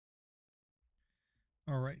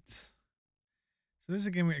All right. So this is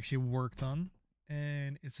a game we actually worked on,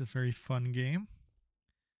 and it's a very fun game.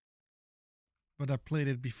 But I played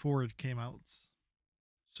it before it came out.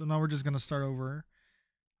 So now we're just going to start over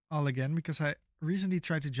all again because I recently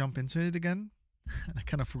tried to jump into it again and I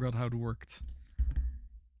kind of forgot how it worked.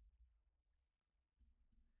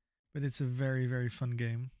 But it's a very, very fun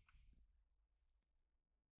game.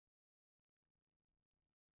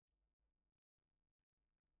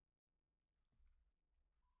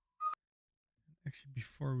 Actually,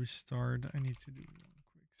 before we start, I need to do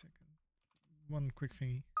one quick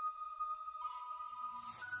thingy.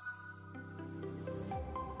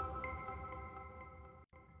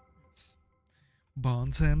 Yes.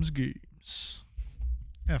 Bonsam's Games.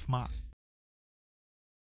 F my.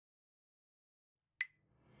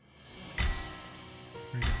 There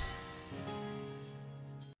you go.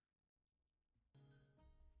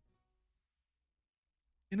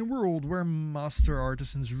 In a world where master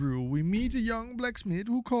artisans rule, we meet a young blacksmith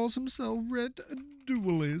who calls himself Red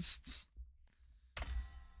Duelist.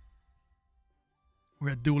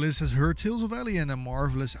 Red Duelist has heard tales of Alien, a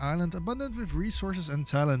marvelous island abundant with resources and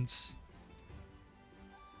talents.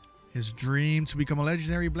 His dream to become a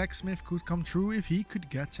legendary blacksmith could come true if he could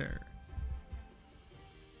get there.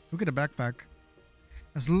 Look at the backpack.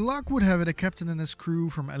 As luck would have it, a captain and his crew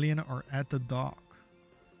from Alien are at the dock.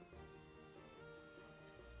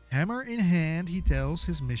 Hammer in hand, he tells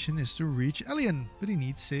his mission is to reach Alien, but he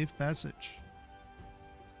needs safe passage.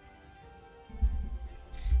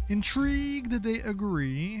 Intrigued, they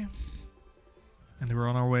agree. And we're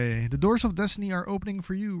on our way. The doors of destiny are opening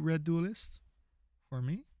for you, Red Duelist. For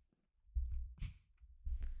me.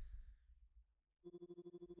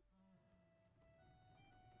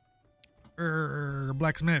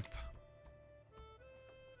 Blacksmith.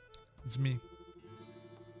 It's me.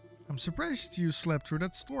 I'm surprised you slept through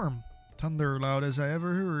that storm. Thunder loud as I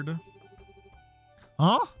ever heard.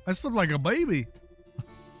 Huh? I slept like a baby.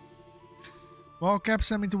 Well, Cap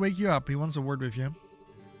sent me to wake you up. He wants a word with you.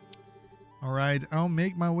 Alright, I'll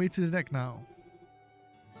make my way to the deck now.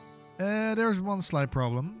 There's one slight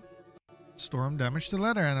problem. Storm damaged the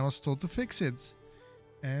ladder and I was told to fix it.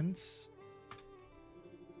 And...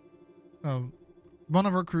 oh, one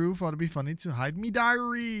of our crew thought it'd be funny to hide me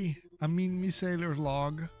diary. I mean, me sailor's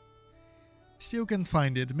log. Still can't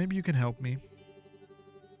find it. Maybe you can help me.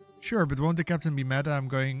 Sure, but won't the captain be mad that I'm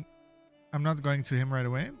not going to him right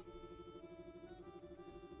away?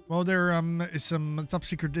 Well, there is some top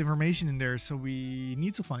secret information in there, so we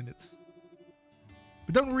need to find it.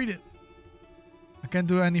 But don't read it. I can't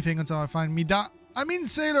do anything until I find me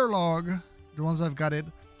sailor log. The ones I've got it,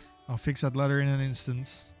 I'll fix that letter in an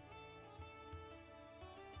instant.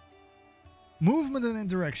 Movement and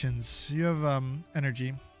interactions. You have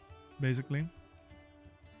energy, basically.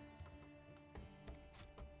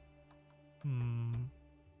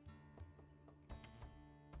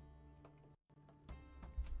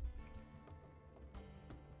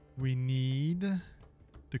 We need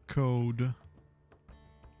the code.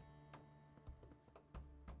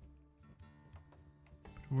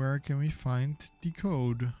 Where can we find the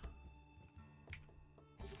code?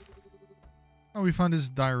 Oh, we found his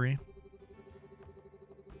diary.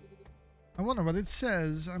 I wonder what it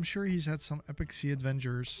says. I'm sure he's had some epic sea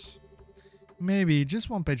adventures. Maybe. Just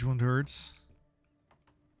one page won't hurt.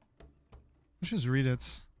 Let's just read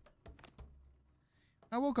it.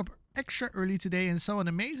 I woke up extra early today and saw an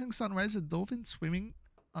amazing sunrise with dolphins swimming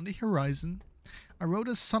on the horizon. I wrote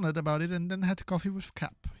a sonnet about it and then had coffee with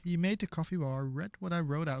Cap. He made the coffee while I read what I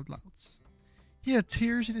wrote out loud. He had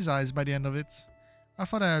tears in his eyes by the end of it. I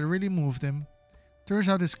thought I had really moved him. Turns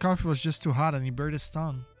out his coffee was just too hot and he burned his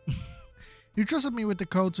tongue. He trusted me with the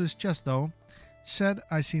code to his chest though. Said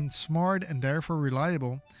I seemed smart and therefore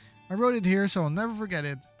reliable. I wrote it here so I'll never forget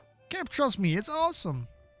it. Cap, trust me, it's awesome.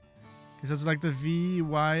 He says like the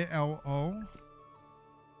VYLO.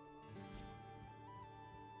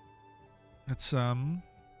 Let's open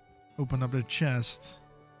up the chest.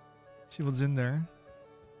 See what's in there.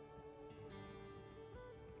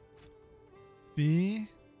 VYLO.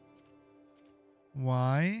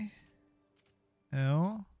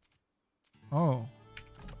 Oh.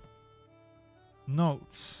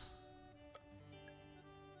 Notes.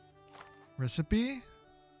 Recipe.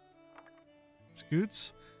 It's good.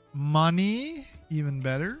 Money. Even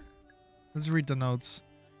better. Let's read the notes.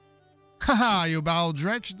 Haha, you bowel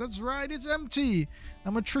dredge. That's right, it's empty.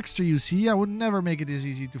 I'm a trickster, you see. I would never make it this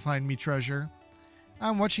easy to find me treasure.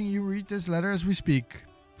 I'm watching you read this letter as we speak.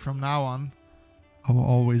 From now on, I will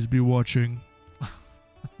always be watching.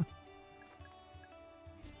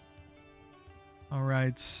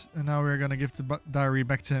 Alright, and now we're gonna give the diary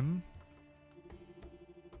back to him.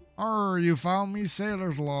 You found me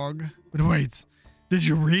sailor's log. But wait, did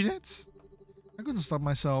you read it? I couldn't stop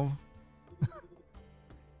myself.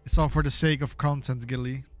 It's all for the sake of content,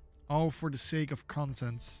 Gilly. All for the sake of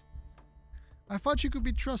content. I thought you could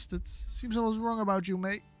be trusted. Seems I was wrong about you,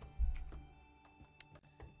 mate.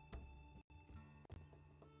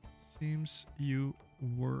 Seems you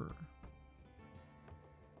were.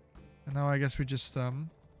 And now I guess we just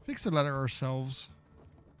fix the letter ourselves.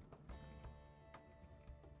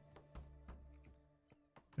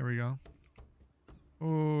 There we go.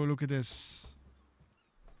 Oh, look at this.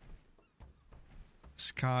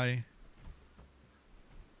 Sky.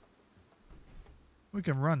 We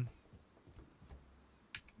can run.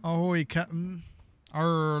 Ahoy, Captain.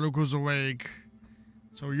 Arr, look who's awake.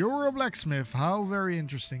 So you're a blacksmith. How very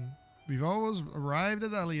interesting. We've always arrived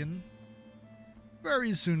at Alien.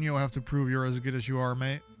 Very soon you'll have to prove you're as good as you are,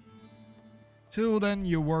 mate. Till then,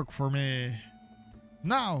 you work for me.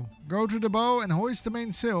 Now, go to the bow and hoist the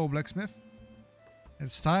mainsail, blacksmith.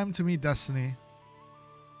 It's time to meet destiny.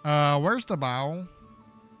 Where's the bow?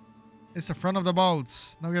 It's the front of the boat.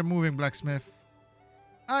 Now get moving, blacksmith.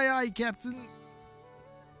 Aye, aye, Captain.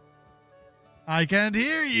 I can't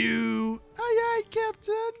hear you. Aye, aye,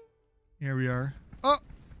 Captain. Here we are. Oh.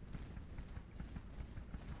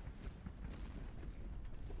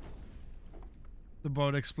 The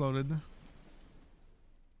boat exploded.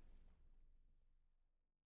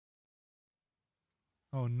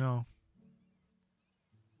 Oh no.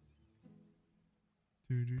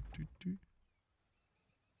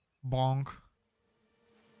 Bonk.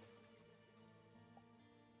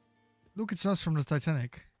 Look, it's us from the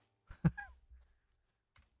Titanic.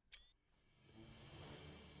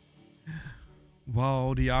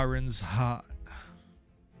 Wow, the iron's hot.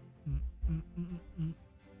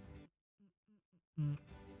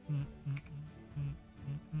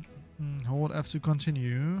 Hold F to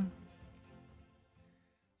continue.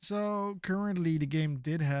 So currently the game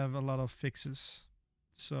did have a lot of fixes,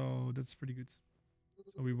 so that's pretty good.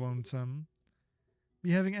 So we won't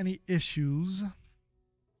be having any issues.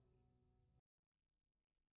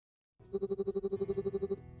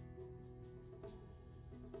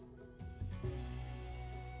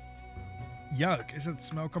 Yuck, is that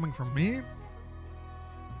smell coming from me?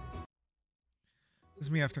 This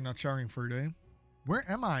is me after not showering for a day. Where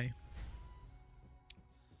am I?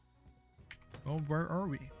 Oh, where are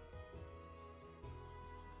we?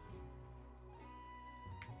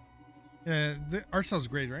 Yeah, the art style's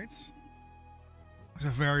great, right? It's a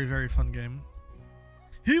very, very fun game.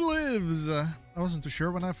 He lives! I wasn't too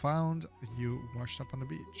sure when I found you washed up on the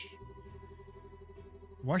beach.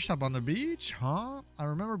 Washed up on the beach? Huh? I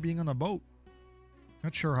remember being on a boat.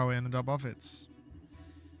 Not sure how I ended up off it.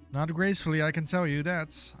 Not gracefully, I can tell you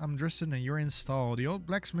that. I'm dressed in a urine stall, the old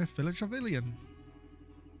blacksmith village of Ilion.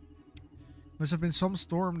 Must have been some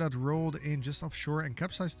storm that rolled in just offshore and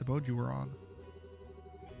capsized the boat you were on.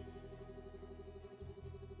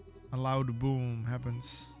 A loud boom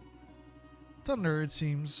happens. Thunder, it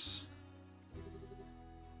seems.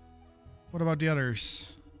 What about the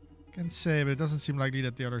others? Can't say, but it doesn't seem likely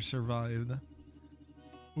that the others survived.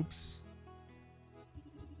 Oops.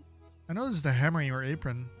 I noticed the hammer in your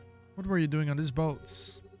apron. What were you doing on this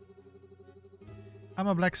boat? I'm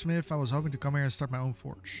a blacksmith. I was hoping to come here and start my own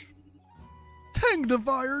forge. Thank the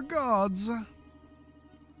fire gods!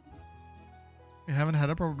 We haven't had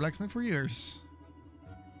a proper blacksmith for years.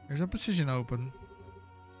 There's a position open.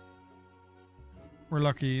 We're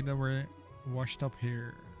lucky that we're washed up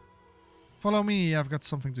here. Follow me, I've got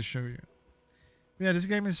something to show you. Yeah, this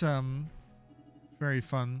game is very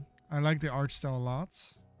fun. I like the art style a lot.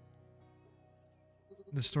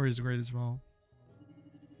 The story is great as well.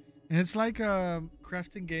 And it's like a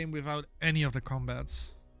crafting game without any of the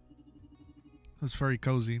combats. It's very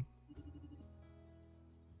cozy.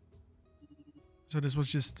 So this was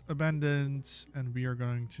just abandoned and we are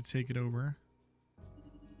going to take it over.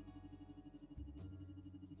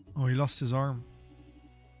 Oh, he lost his arm.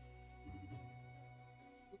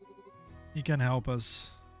 He can help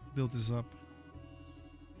us build this up.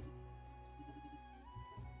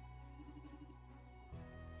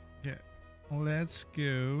 Yeah, let's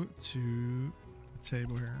go to the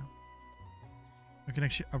table here. We can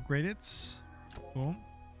actually upgrade it. Boom.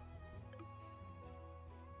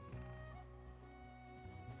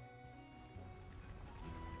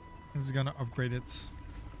 This is gonna upgrade it.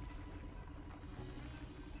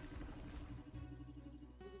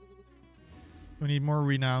 We need more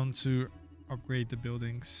renown to upgrade the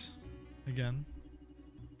buildings again.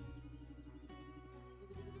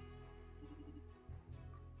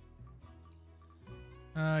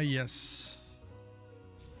 Yes.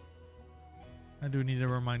 I do need a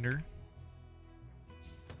reminder.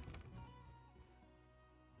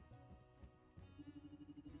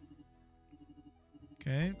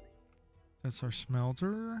 Okay. That's our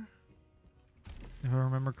smelter. If I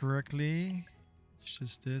remember correctly, it's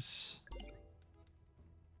just this.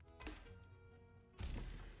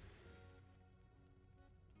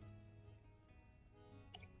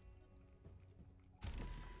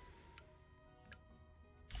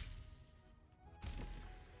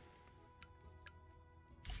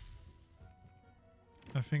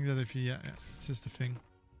 I think that if you, yeah, it's just a thing.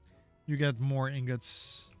 You get more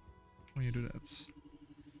ingots when you do that.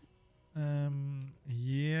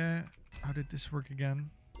 Yeah. How did this work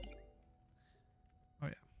again? Oh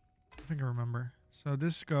yeah, I think I remember. So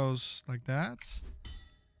this goes like that.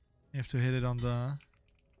 You have to hit it on the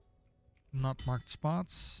not marked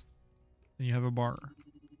spots. Then you have a bar.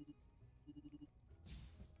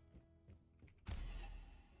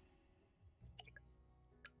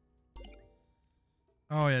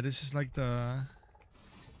 Oh yeah, this is like the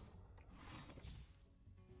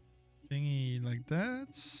thingy like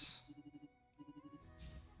that.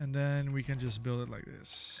 And then we can just build it like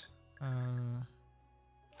this. So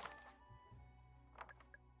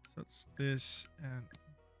it's this and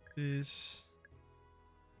this.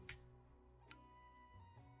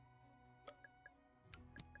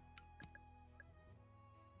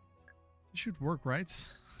 It should work, right?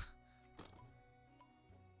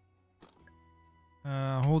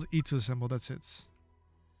 Hold E to assemble, that's it.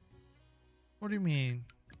 What do you mean?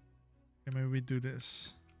 Okay, maybe we do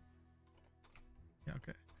this. Yeah,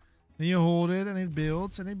 okay. Then you hold it and it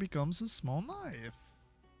builds and it becomes a small knife.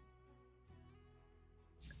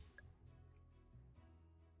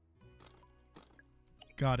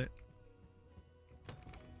 Got it.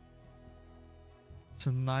 It's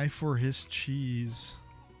a knife for his cheese.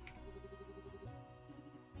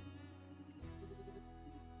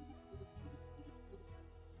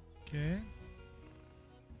 Okay.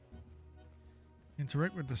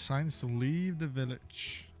 Interact with the signs to leave the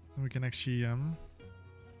village. And we can actually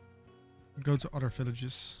go to other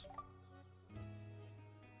villages.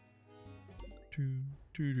 And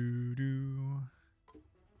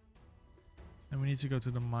we need to go to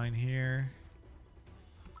the mine here.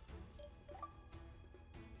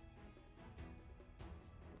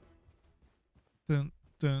 Dun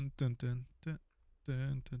dun dun dun dun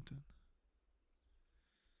dun dun dun.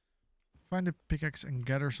 Find a pickaxe and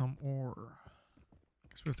gather some ore.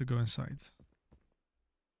 Because we have to go inside.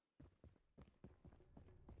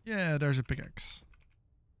 Yeah, there's a pickaxe.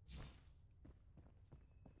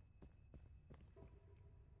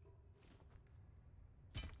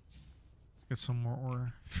 Let's get some more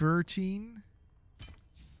ore. 13.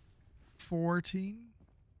 14.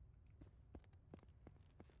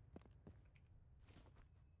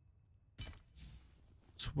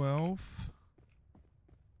 12.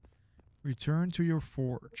 Return to your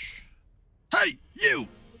forge. Hey, you!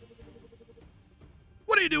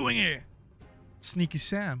 What are you doing here? Sneaky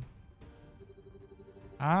Sam.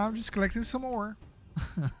 I'm just collecting some more.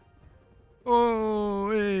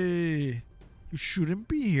 Oh, hey. You shouldn't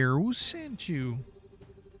be here. Who sent you?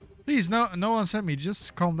 Please, no one sent me.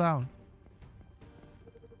 Just calm down.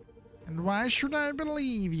 And why should I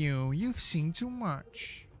believe you? You've seen too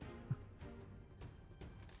much.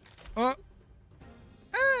 Oh.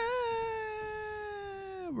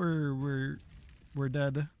 We're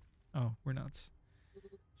dead. Oh, we're not.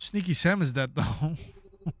 Sneaky Sam is dead though.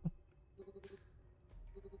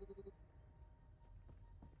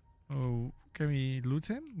 Oh, can we loot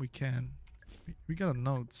him? We can. We got a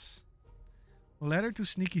note. Letter to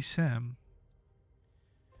Sneaky Sam.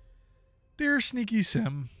 Dear Sneaky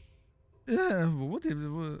Sam. Yeah, what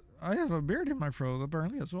I have a beard in my throat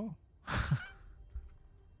apparently as well.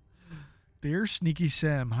 Dear Sneaky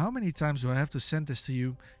Sam, how many times do I have to send this to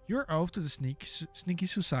you? Your oath to the Sneaky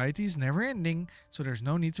Society is never ending, so there's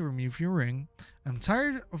no need to remove your ring. I'm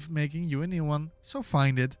tired of making you a new one, so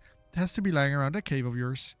find it. It has to be lying around that cave of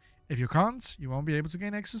yours. If you can't, you won't be able to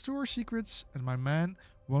gain access to our secrets, and my man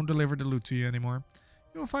won't deliver the loot to you anymore.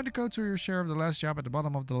 You will find the code to your share of the last job at the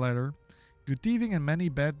bottom of the letter. Good thieving and many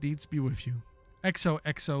bad deeds be with you.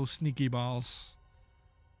 XOXO Sneaky Balls.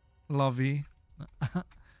 Lovey.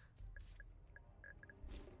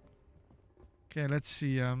 Okay, let's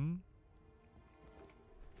see. Up.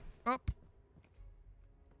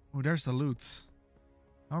 Oh, there's the loot.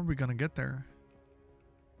 How are we gonna get there?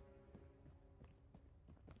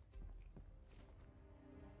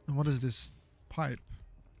 And what is this pipe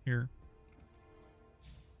here?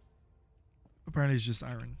 Apparently it's just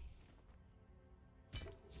iron.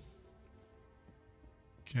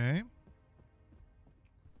 Okay.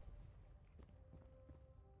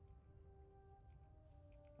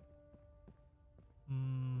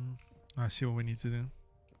 I see what we need to do.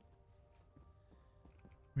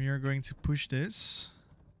 We are going to push this.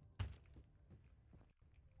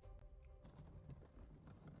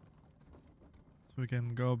 So we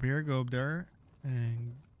can go up here, go up there,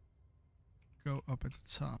 and go up at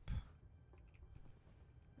the top.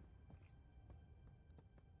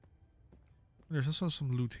 There's also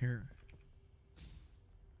some loot here.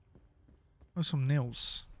 Oh, some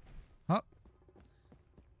nails. Huh?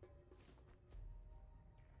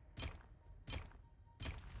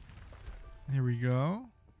 Here we go.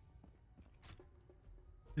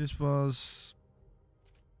 This was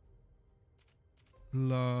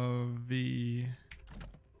lovely.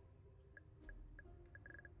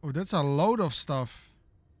 Oh, that's a load of stuff.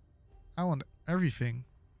 I want everything.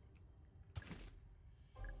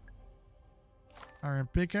 Iron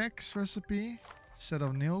pickaxe recipe. Set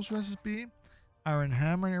of nails recipe. Iron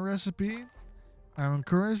hammer recipe. Iron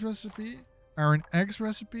curse recipe. Iron axe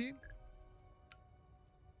recipe.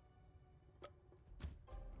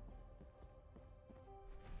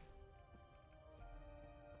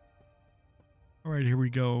 Alright, here we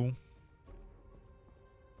go.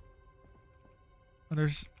 And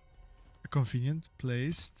there's a convenient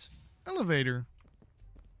placed elevator.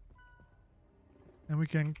 And we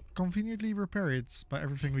can conveniently repair it by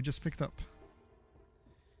everything we just picked up.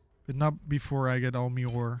 But not before I get all my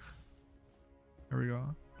ore. There we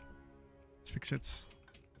go. Let's fix it.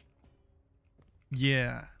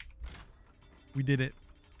 Yeah. We did it.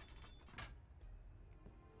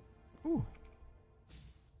 Ooh.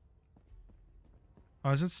 Oh,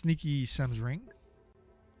 is that Sneaky Sam's ring?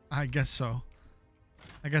 I guess so.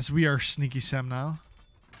 I guess we are Sneaky Sam now.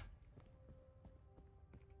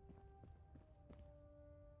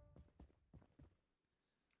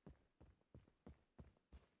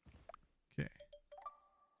 Okay.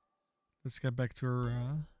 Let's get back to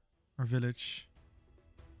our village.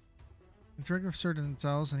 Interact with certain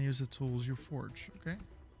tiles and use the tools you forge. Okay.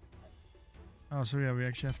 Oh, so yeah, we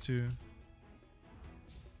actually have to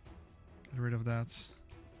get rid of that.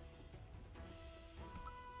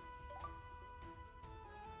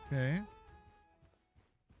 Okay.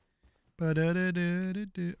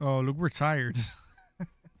 Oh, look, we're tired.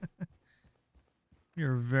 We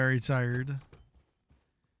are very tired.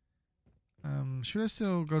 Should I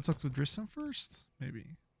still go talk to Tristan first? Maybe.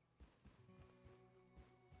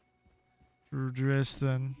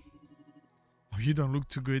 Tristan. Oh, you don't look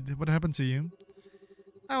too good. What happened to you?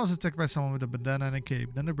 I was attacked by someone with a bandana and a cape.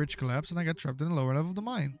 Then the bridge collapsed and I got trapped in the lower level of the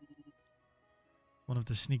mine. One of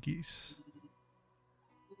the sneakies.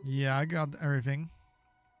 Yeah, I got everything.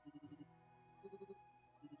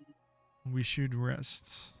 We should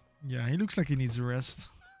rest. Yeah, he looks like he needs a rest.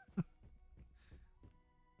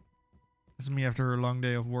 It's me after a long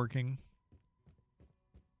day of working.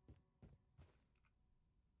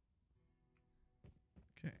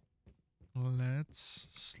 Okay. Let's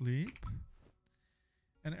sleep.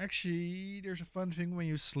 And actually, there's a fun thing when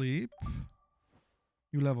you sleep.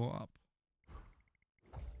 You level up.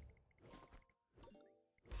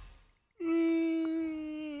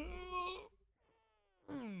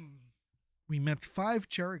 We met 5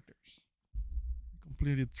 characters.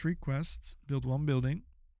 Completed 3 quests. Built 1 building.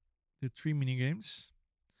 Did 3 minigames.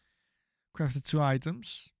 Crafted 2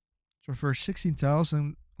 items. Traversed 16 tiles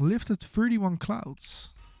and lifted 31 clouds.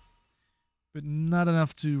 But not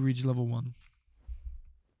enough to reach level 1.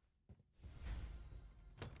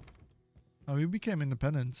 Oh, we became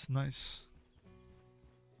independent. Nice.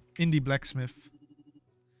 Indie blacksmith.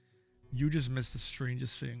 You just missed the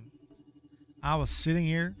strangest thing. I was sitting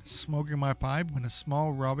here, smoking my pipe, when a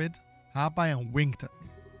small rabbit hopped by and winked at me.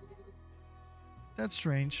 That's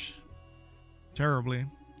strange. Terribly.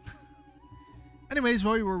 Anyways,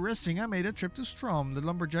 while we were resting, I made a trip to Strom, the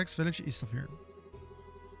lumberjacks village east of here.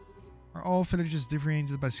 Are all villages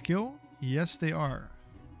differentiated by skill? Yes, they are.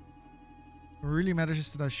 What really matters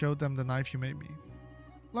is that I showed them the knife you made me.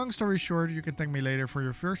 Long story short, you can thank me later for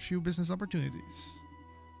your first few business opportunities.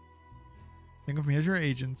 Think of me as your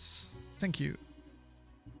agent. Thank you.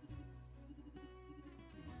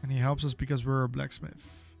 And he helps us because we're a blacksmith.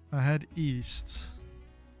 Head east.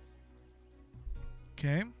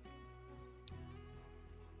 Okay.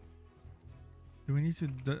 Do we need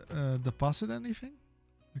to deposit anything?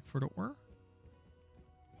 Like for the ore?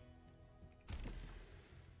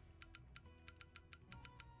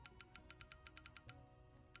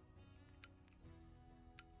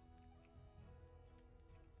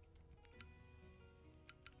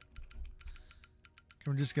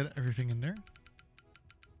 Can we just get everything in there?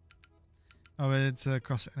 Oh, but it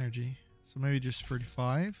costs energy. So maybe just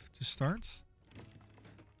 35 to start.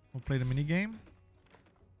 We'll play the minigame.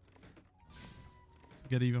 To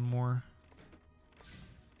get even more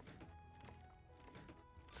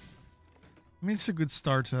I mean, it's a good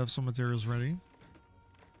start to have some materials ready.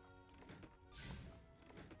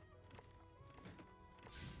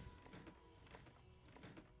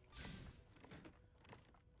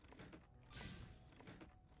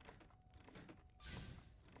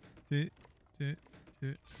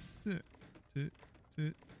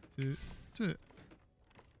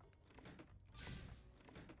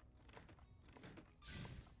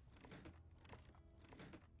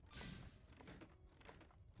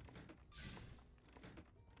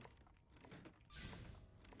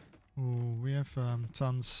 Oh, we have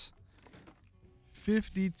tons.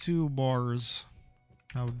 52 bars.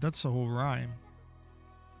 Now that's a whole rhyme.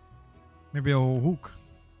 Maybe a whole hook.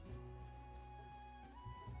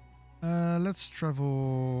 Let's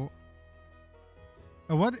travel.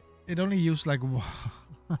 Oh, what? It only used like one.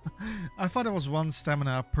 I thought it was 1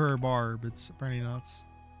 stamina per bar, but it's apparently not.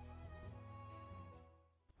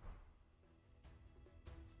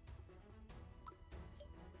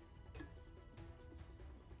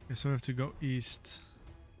 Okay, so we have to go east.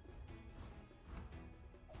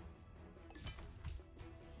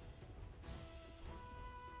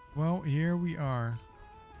 Well, here we are.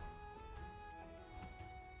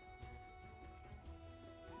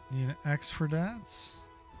 Need an axe for that.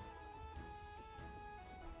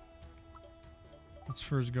 Let's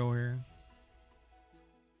first go here.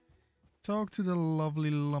 Talk to the lovely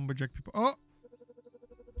lumberjack people. Oh!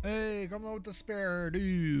 Hey, come out with the spare,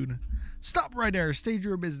 dude. Stop right there. State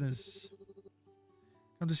your business.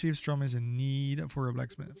 Come to see if Strom is in need for a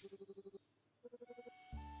blacksmith.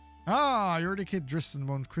 Ah, you're the kid Tristan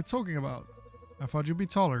won't quit talking about. I thought you'd be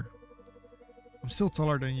taller. I'm still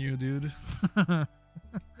taller than you, dude.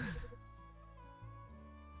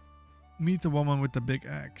 Meet the woman with the big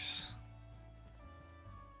axe.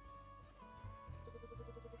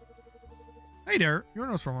 Hey there, you're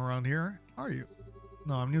not from around here, are you?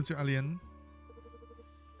 No, I'm new to Alien.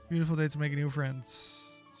 Beautiful day to make new friends.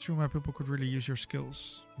 It's true my people could really use your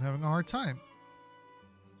skills. I'm having a hard time.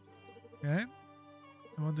 Okay.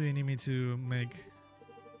 And what do you need me to make?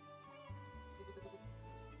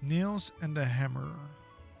 Nails and a hammer.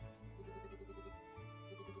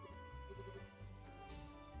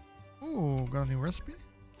 Ooh, got a new recipe.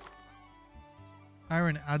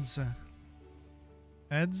 Iron adze.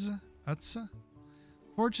 Adze? Adze?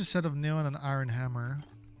 Forge a set of nail and an iron hammer.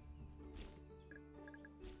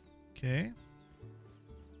 Okay.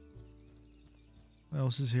 What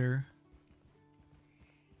else is here?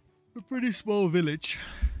 A pretty small village.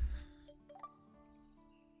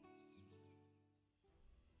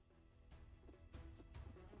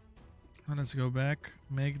 And let's go back.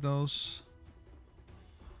 Make those.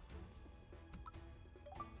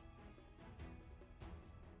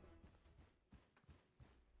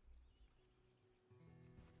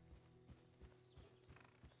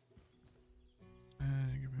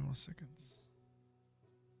 Give me 1 second.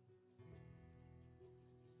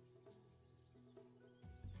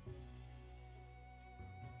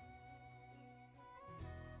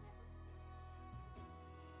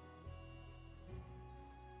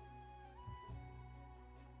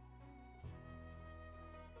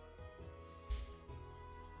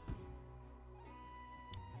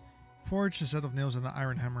 Forge a set of nails and an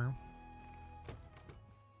iron hammer.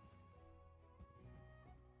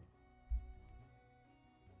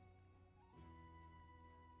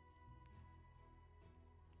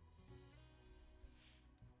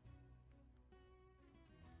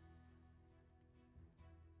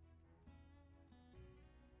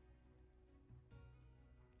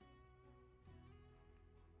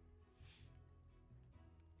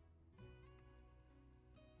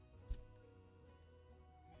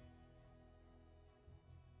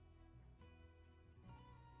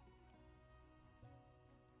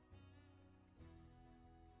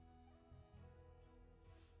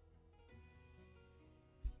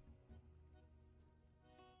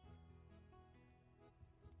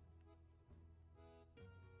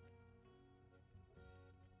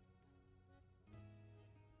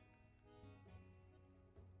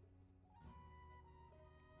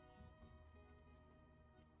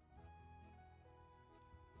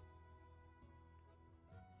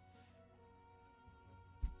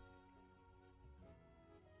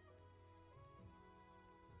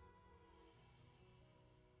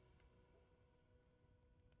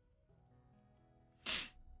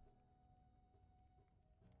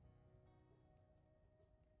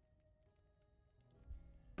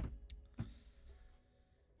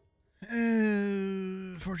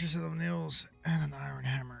 Forge a set of nails and an iron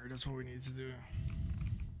hammer. That's what we need to do.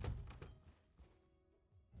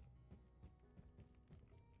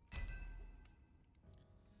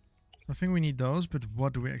 I think we need those, but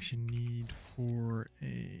what do we actually need for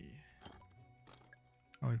a...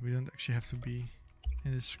 Oh, wait, we don't actually have to be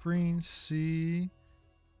in the screen. See...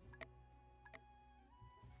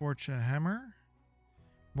 Forge a hammer.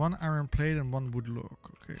 1 iron plate and 1 wood log.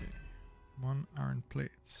 Okay. 1 iron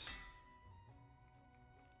plate.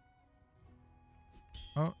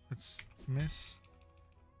 Oh, let's miss.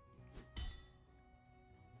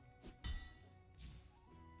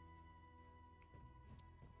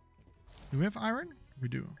 Do we have iron? We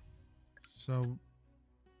do. So,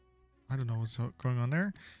 I don't know what's going on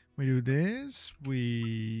there. We do this.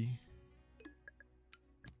 We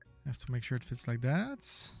have to make sure it fits like that.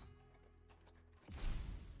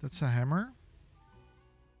 That's a hammer.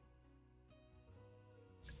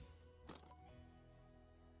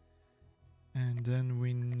 And then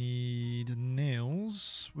we need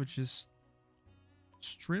nails, which is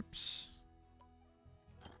strips,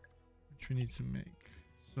 which we need to make.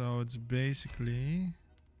 So it's basically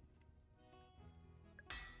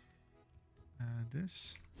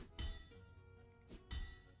this.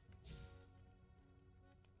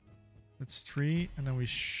 That's 3, and then we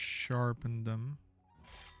sharpen them.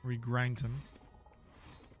 We grind them.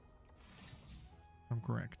 If I'm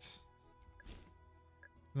correct.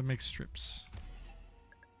 That makes strips.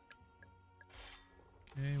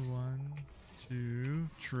 Okay, 1, 2,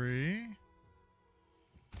 3.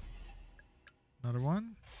 Another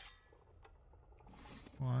one.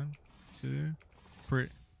 1, 2, 3.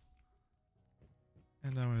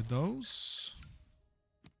 And then with those.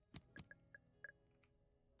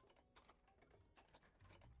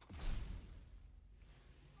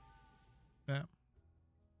 Yeah.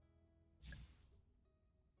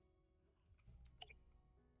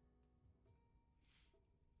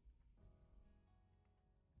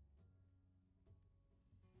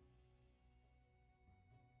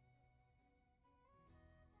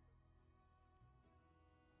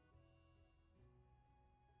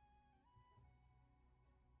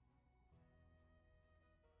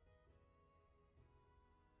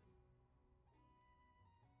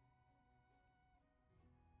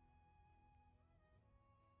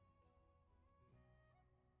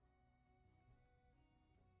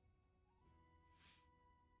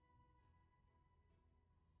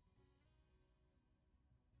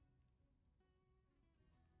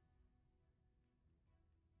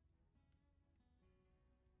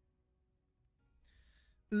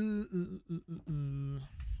 I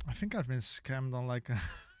think I've been scammed on like a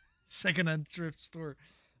second-hand thrift store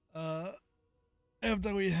app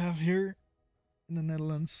that we have here in the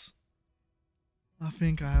Netherlands. I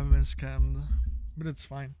think I have been scammed, but it's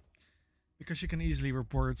fine because you can easily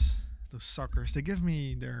report those suckers. They give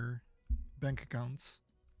me their bank accounts.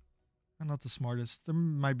 I'm not the smartest. There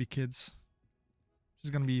might be kids. It's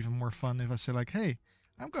gonna be even more fun if I say like, "Hey,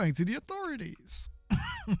 I'm going to the authorities."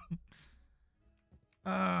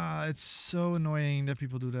 It's so annoying that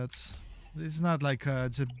people do that. It's not like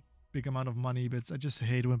it's a big amount of money, but I just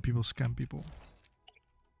hate when people scam people.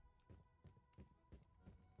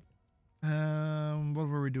 What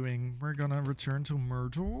were we doing? We're gonna return to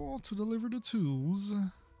Myrtle to deliver the tools.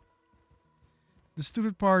 The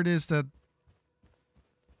stupid part is that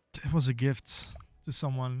it was a gift to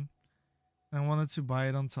someone. And I wanted to buy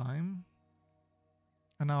it on time.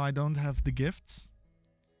 And now I don't have the gifts.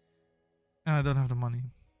 And I don't have the money.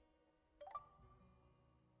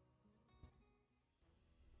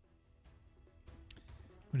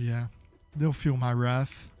 But yeah, they'll feel my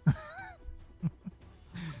wrath.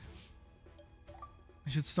 I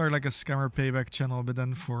should start like a scammer payback channel, but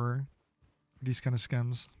then for these kind of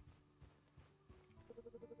scams.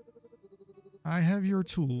 I have your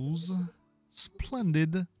tools.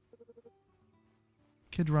 Splendid.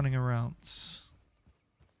 Kid running around.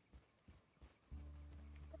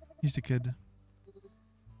 He's the kid.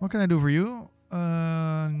 What can I do for you?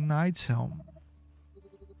 Knight's helm.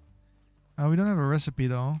 We don't have a recipe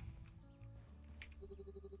though.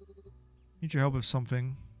 Need your help with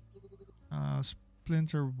something.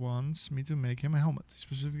 Splinter wants me to make him a helmet. He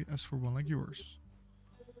specifically asked for one like yours.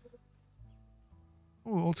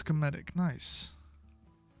 Oh, old schematic. Nice.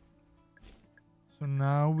 So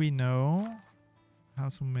now we know how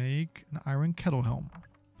to make an iron kettle helm.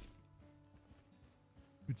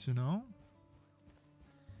 Good to know.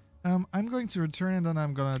 I'm going to return and then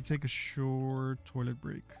I'm gonna take a short toilet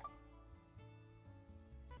break.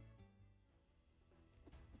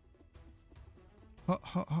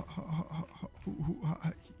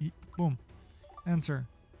 Boom. Enter.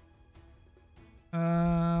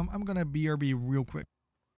 I'm gonna BRB real quick.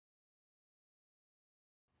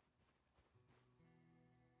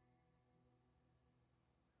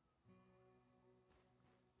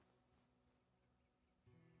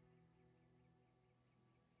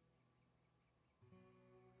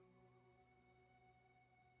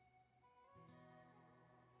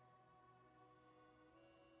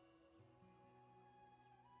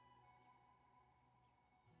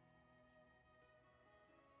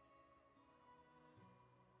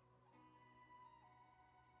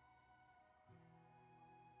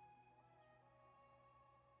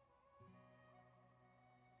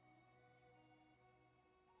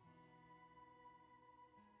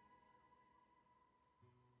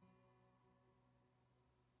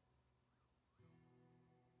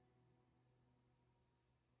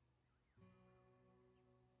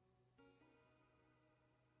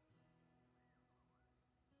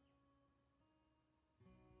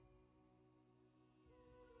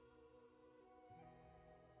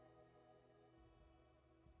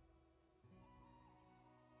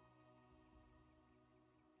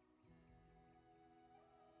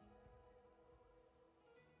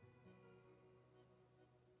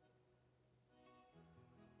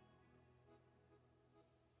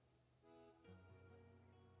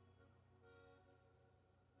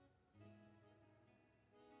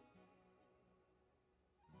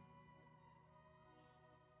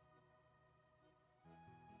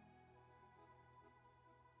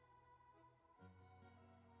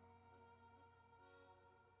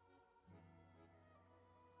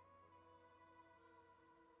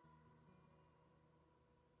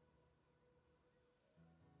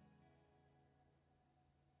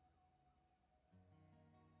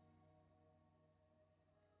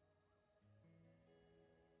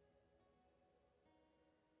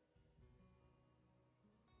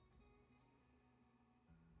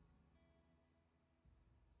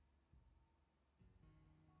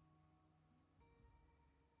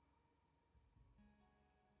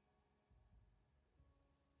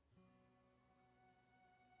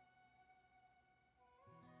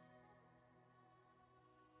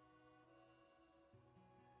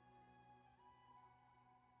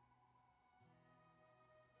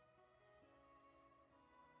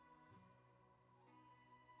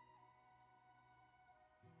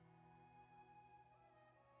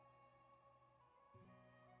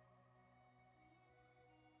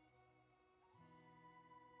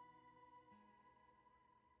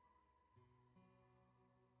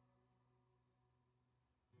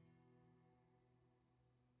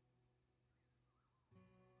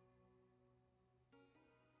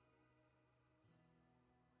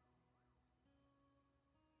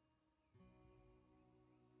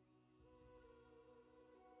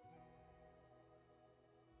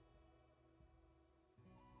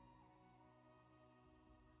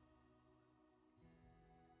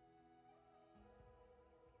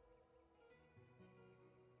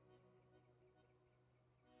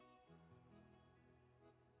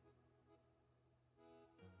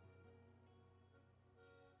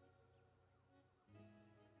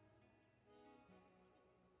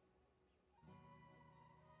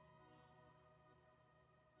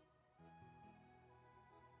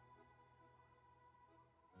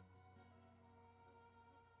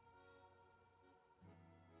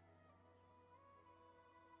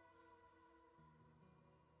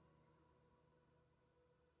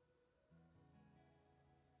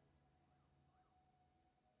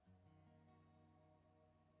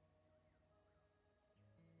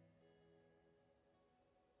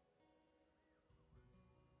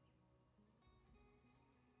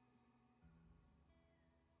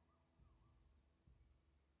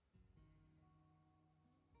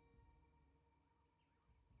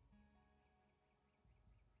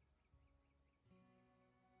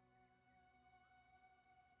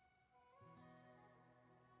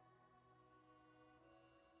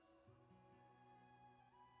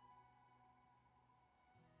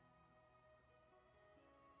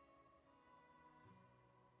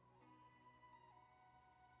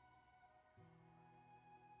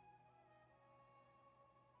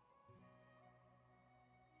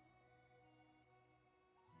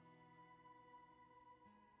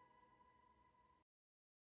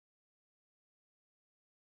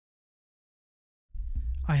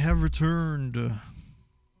 I have returned.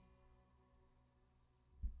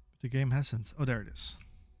 The game hasn't. Oh, there it is.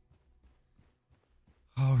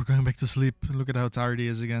 Oh, we're going back to sleep. Look at how tired he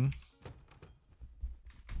is again.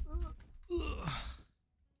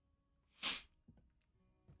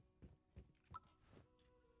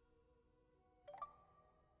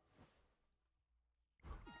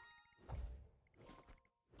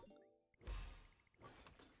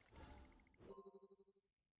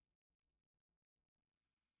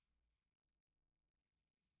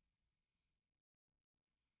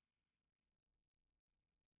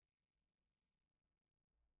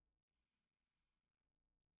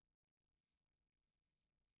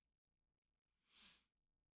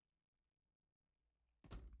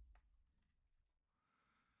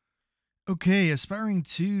 Okay, aspiring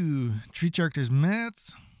to 3 characters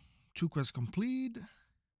met, 2 quests complete.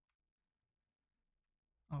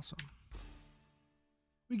 Awesome.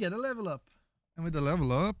 We get a level up. And with the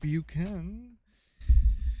level up, you can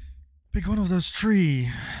pick one of those 3.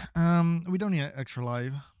 We don't need extra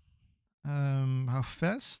life. How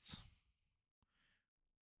fast?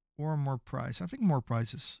 Or more price? I think more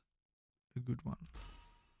price is a good one.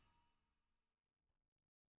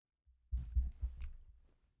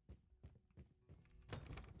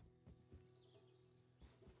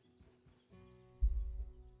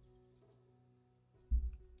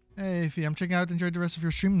 Hey, Fee, I'm checking out. Enjoy the rest of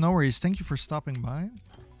your stream. No worries. Thank you for stopping by.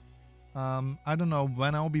 I don't know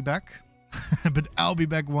when I'll be back, but I'll be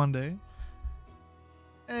back one day.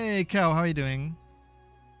 Hey, Cal, how are you doing?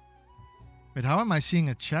 Wait, how am I seeing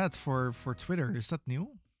a chat for Twitter? Is that new?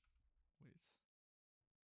 Wait.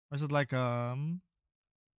 Or is it like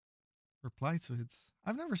reply to it?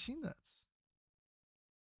 I've never seen that.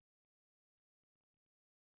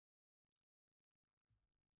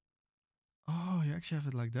 Oh, you actually have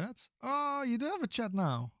it like that? Oh, you do have a chat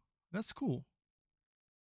now. That's cool.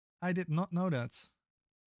 I did not know that.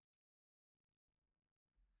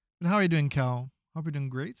 But how are you doing, Cal? Hope you're doing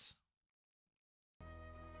great.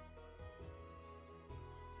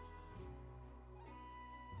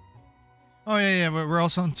 Oh, yeah, we're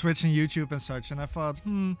also on Twitch and YouTube and such. And I thought,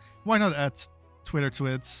 why not add Twitter to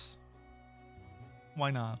it?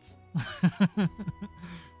 Why not?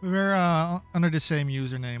 We're under the same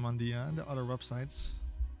username on the other websites.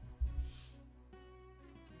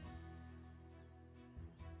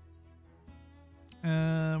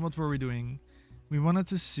 What were we doing? We wanted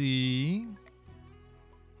to see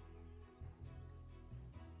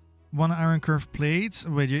 1 iron curved plate.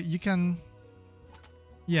 Wait, you can...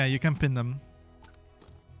 Yeah, you can pin them.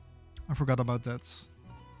 I forgot about that.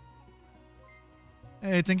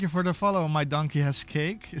 Hey, thank you for the follow. My donkey has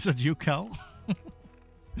cake. Is that you, Cal?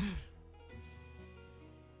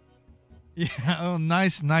 Yeah, oh,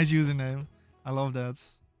 nice username. I love that.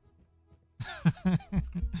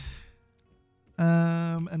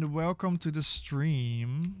 And welcome to the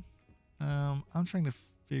stream. I'm trying to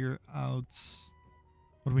figure out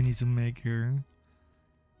what we need to make here.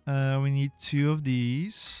 We need 2 of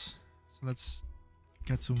these. So let's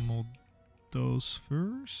get to mold those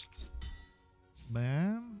first.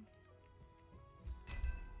 Bam.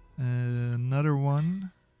 Another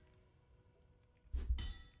one.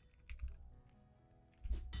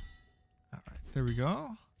 Alright, there we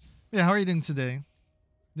go. Yeah, how are you doing today?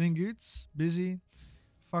 Doing good? Busy?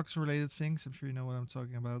 Fox related things? I'm sure you know what I'm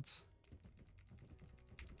talking about.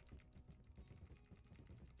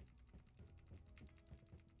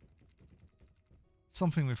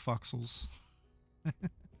 Something with voxels.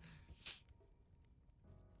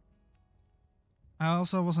 I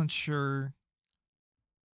also wasn't sure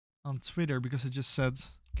on Twitter because it just said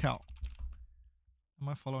cow. Am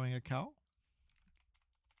I following a cow?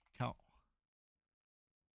 Cow.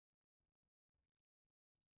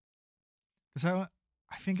 Because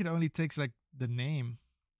I think it only takes like the name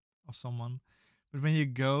of someone. But when you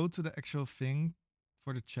go to the actual thing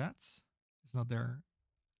for the chat, it's not there.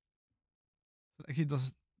 It actually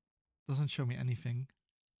doesn't show me anything.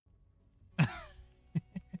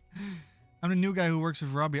 I'm the new guy who works with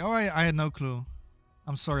Robbie. Oh, I had no clue.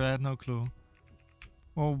 I'm sorry, I had no clue.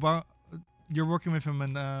 Well, you're working with him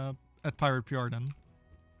in, at Pirate PR then.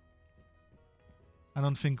 I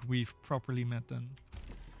don't think we've properly met then.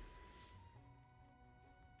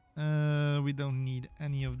 We don't need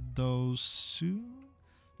any of those soon.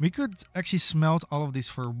 We could actually smelt all of these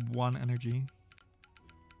for 1 energy.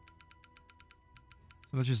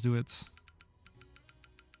 So let's just do it.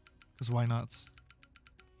 Because why not?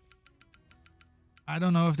 I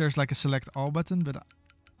don't know if there's like a select all button, but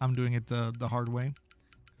I'm doing it the hard way.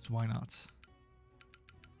 So why not?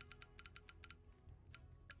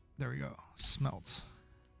 There we go. Smelt.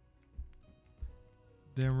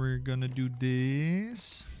 Then we're gonna do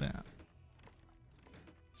this. Bam.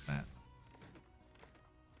 Bam.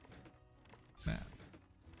 Bam.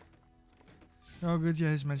 Oh, good.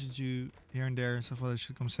 Yeah, he's mentioned you here and there, so I thought I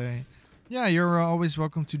should come say. Yeah, you're always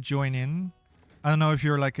welcome to join in. I don't know if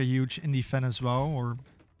you're like a huge indie fan as well, or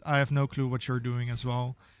I have no clue what you're doing as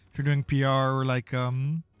well. If you're doing PR or like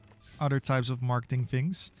other types of marketing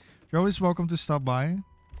things, you're always welcome to stop by.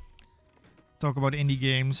 Talk about indie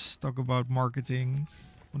games, talk about marketing,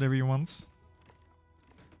 whatever you want.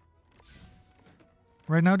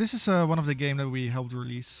 Right now, this is one of the games that we helped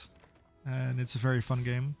release, and it's a very fun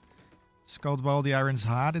game. It's called While the Irons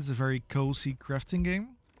Hot. It's a very cozy crafting game.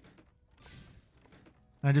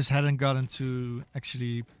 I just hadn't gotten to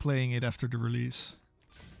actually playing it after the release.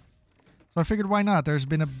 So I figured why not? There's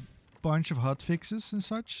been a bunch of hotfixes and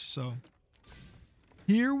such, so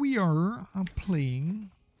here we are. I'm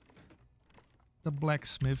playing the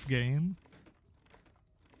blacksmith game.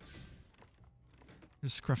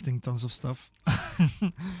 Just crafting tons of stuff.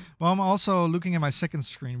 Well, I'm also looking at my second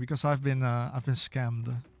screen because I've been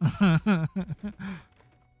scammed.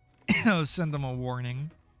 I'll send them a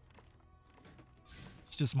warning.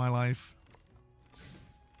 It's just my life.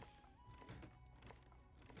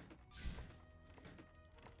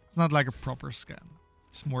 It's not like a proper scam.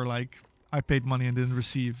 It's more like I paid money and didn't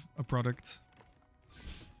receive a product.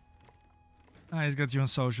 Ah, he's got you on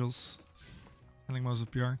socials. Telling most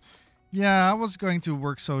of PR. Yeah, I was going to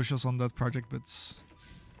work socials on that project, but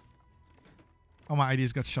all my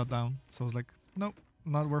ideas got shut down. So I was like, nope,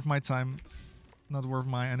 not worth my time, not worth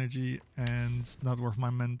my energy, and not worth my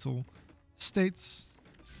mental state.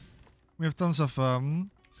 We have tons of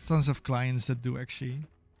clients that do actually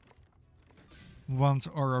want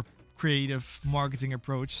our creative marketing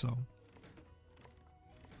approach, so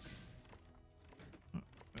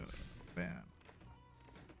bam.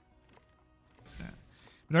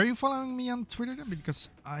 But are you following me on Twitter then? Because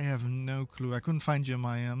I have no clue. I couldn't find you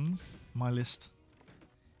in my list.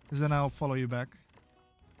 Because then I'll follow you back.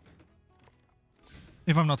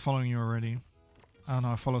 If I'm not following you already. I don't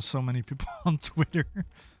know, I follow so many people on Twitter.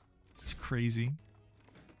 It's crazy.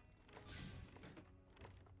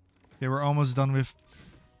 Okay, we're almost done with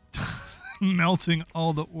melting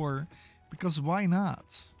all the ore. Because why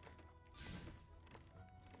not?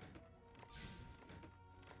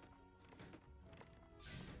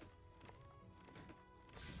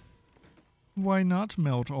 Why not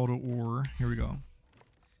melt all the ore? Here we go.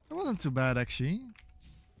 That wasn't too bad, actually.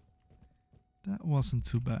 That wasn't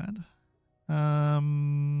too bad.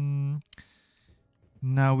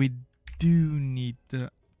 Now we do need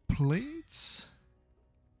the plates.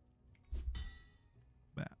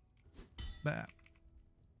 Bam. Bam.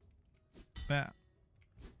 Bam.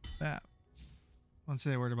 Bam. Won't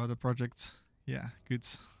say a word about the project. Yeah, good.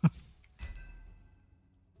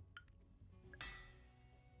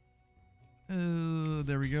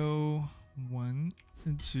 There we go. 1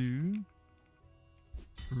 and 2,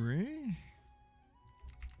 3.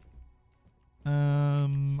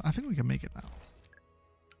 I think we can make it now.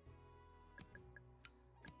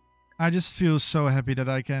 I just feel so happy that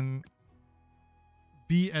I can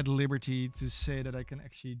be at liberty to say that I can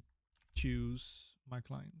actually choose my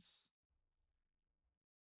clients.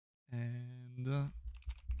 And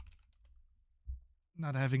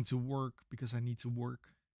not having to work because I need to work.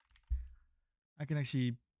 I can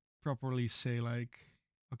actually properly say like,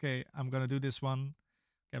 okay, I'm going to do this one.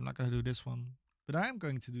 Okay, I'm not going to do this one. But I am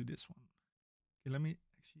going to do this one. Okay, let me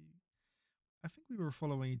actually... I think we were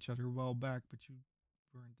following each other a while back, but you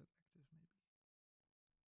weren't that active maybe.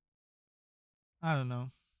 I don't know.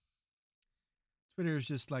 Twitter is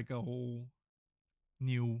just like a whole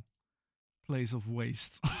new place of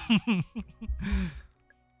waste.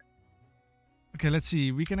 Okay, let's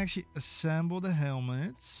see. We can actually assemble the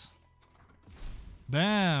helmets.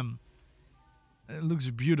 Bam! It looks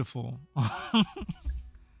beautiful.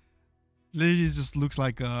 Literally just looks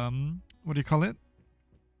like what do you call it?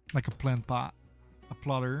 Like a plant pot. A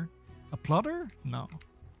plotter. A plotter? No.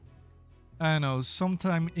 I don't know,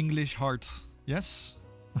 sometime English heart. Yes?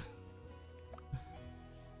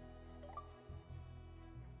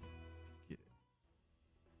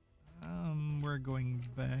 We're going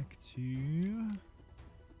back to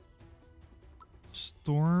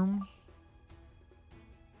Storm.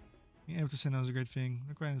 Being able to say no is a great thing.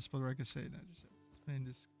 Not quite in the spot where I can say that. Just in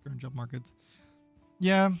this current job market.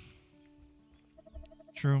 Yeah.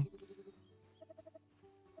 True.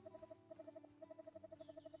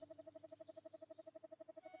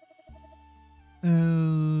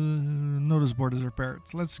 Notice board is repaired.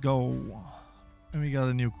 Let's go. And we got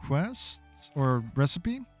a new quest or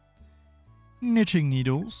recipe. Knitting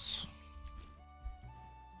needles.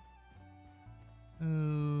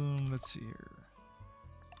 Let's see here.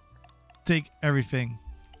 Take everything.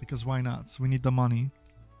 Because why not? We need the money.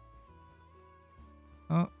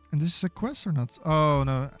 Oh, and this is a quest or not? Oh,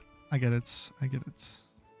 no. I get it. I get it.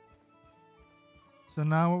 So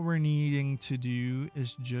now what we're needing to do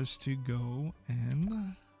is just to go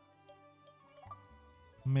and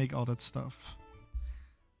make all that stuff.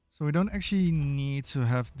 So we don't actually need to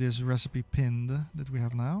have this recipe pinned that we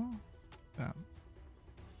have now. Yeah.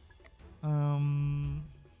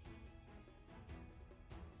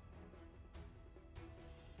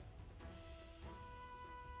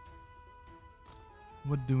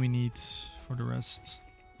 What do we need for the rest?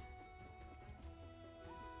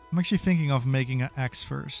 I'm actually thinking of making an axe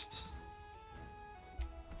first.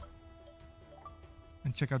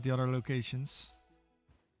 And check out the other locations.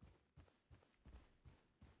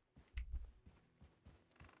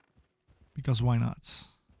 Because why not?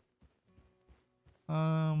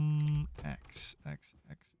 X.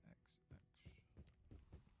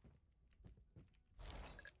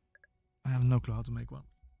 I have no clue how to make one.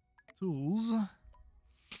 Tools.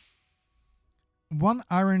 1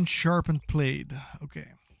 iron sharpened blade. Okay.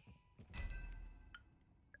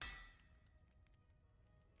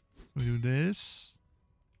 We do this.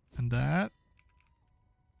 And that.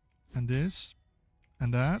 And this.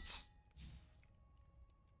 And that.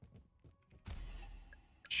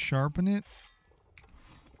 Sharpen it.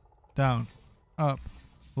 Down. Up.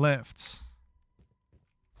 Left.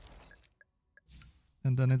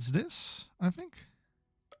 And then it's this, I think.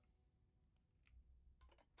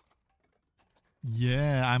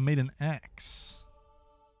 Yeah, I made an axe.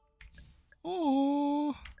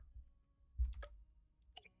 Oh.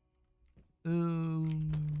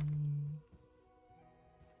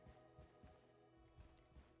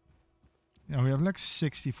 Yeah, we have like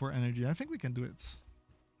 64 energy. I think we can do it.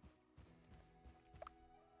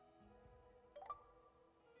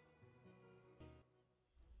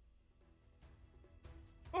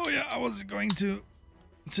 Oh yeah, I was going to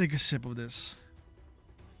take a sip of this.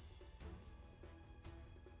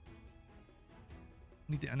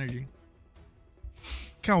 Need the energy.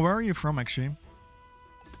 Cal, where are you from actually?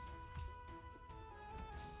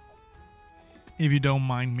 If you don't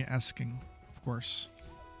mind me asking, of course.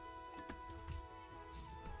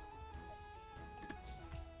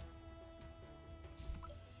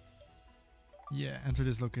 Yeah, enter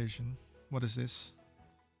this location. What is this?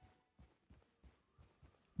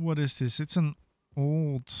 What is this? It's an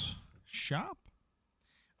old shop?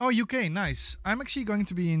 Oh, UK, nice. I'm actually going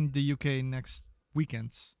to be in the UK next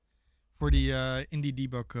weekend for the Indie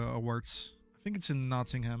Debug Awards. I think it's in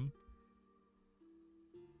Nottingham.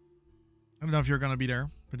 I don't know if you're gonna be there,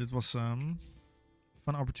 but it was fun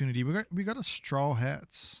opportunity. We got a straw hat.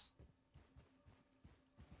 It's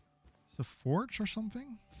a forge or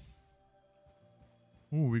something.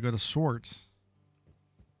 Ooh, we got a sword.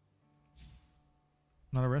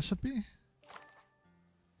 Not a recipe.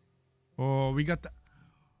 Oh, we got the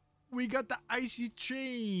icy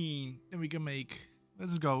chain that we can make.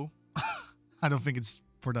 Let's go. I don't think it's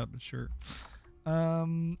for that, but sure.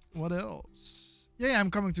 What else? Yeah,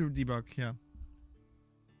 I'm coming to debug. Yeah.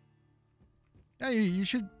 Yeah, you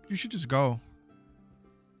should just go.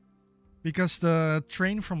 Because the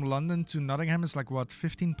train from London to Nottingham is like what,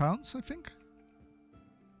 £15, I think.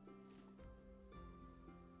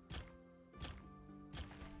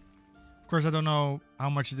 Of course, I don't know how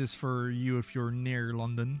much it is for you if you're near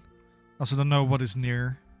London. I also don't know what is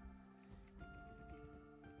near.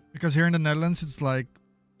 Because here in the Netherlands, it's like,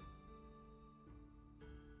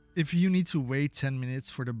 if you need to wait 10 minutes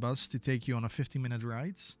for the bus to take you on a 15-minute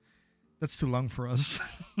ride, that's too long for us.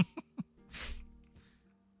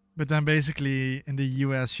 But then basically in the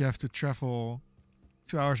US, you have to travel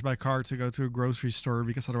 2 hours by car to go to a grocery store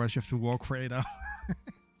because otherwise you have to walk for 8 hours.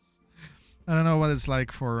 I don't know what it's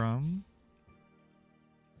like for...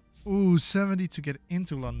 Ooh, 70 to get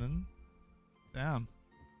into London. Damn.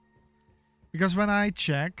 Because when I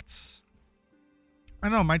checked... I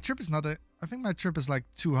know, my trip is not a... I think my trip is like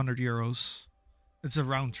 200 euros. It's a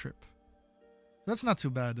round trip. That's not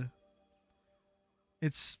too bad.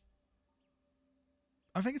 It's...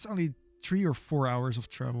 I think it's only 3 or 4 hours of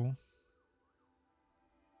travel.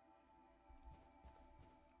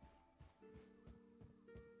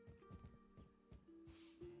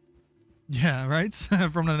 Yeah, right?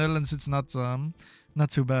 From the Netherlands, it's not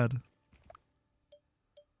too bad.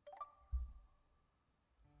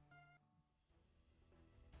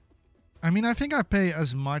 I mean, I think I pay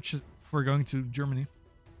as much for going to Germany.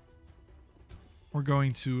 Or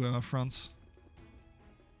going to France.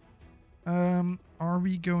 Are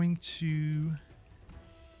we going to...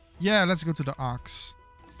 Yeah, let's go to the Ox.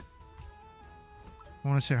 I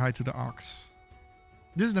want to say hi to the ox.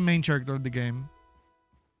 This is the main character of the game.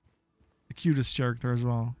 The cutest character as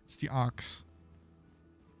well. It's the ox.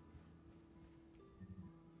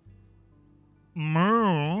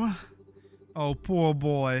 Moo. Oh, poor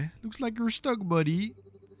boy. Looks like you're stuck, buddy.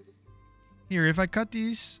 Here, if I cut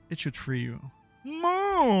these, it should free you.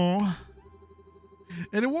 Moo.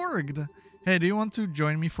 It worked. Hey, do you want to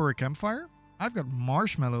join me for a campfire? I've got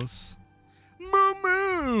marshmallows. Moo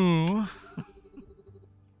moo.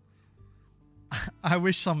 I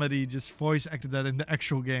wish somebody just voice acted that in the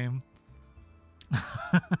actual game.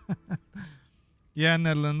 Yeah,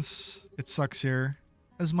 Netherlands. It sucks here.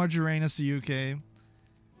 As much rain as the UK.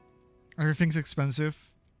 Everything's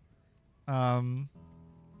expensive. I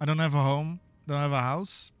don't have a home. Don't have a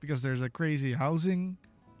house. Because there's a crazy housing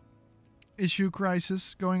issue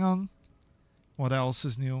crisis going on. What else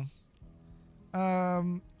is new?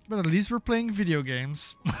 But at least we're playing video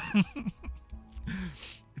games.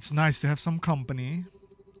 It's nice to have some company.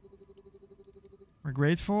 We're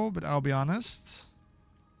grateful, but I'll be honest.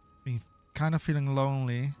 Been kind of feeling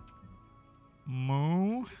lonely.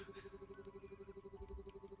 Moo.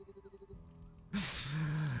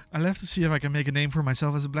 I'll have to see if I can make a name for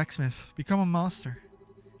myself as a blacksmith. Become a master.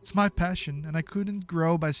 It's my passion, and I couldn't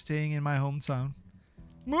grow by staying in my hometown.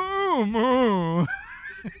 Moo moo.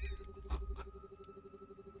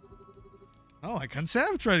 Oh, I can't say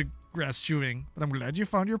I've tried grass shooting, but I'm glad you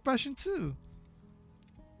found your passion too.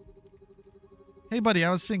 Hey buddy,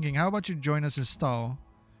 I was thinking, how about you join us in stall?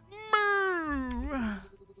 Moo!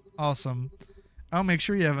 Awesome. I'll make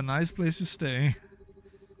sure you have a nice place to stay.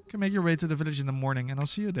 You can make your way to the village in the morning and I'll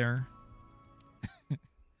see you there.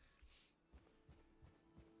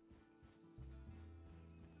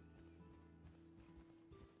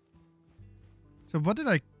 So what did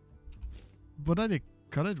I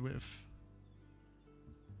cut it with?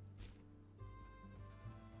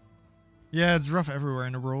 Yeah, it's rough everywhere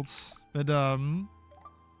in the world. But the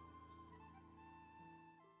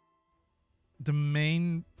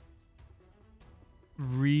main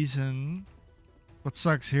reason what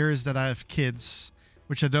sucks here is that I have kids,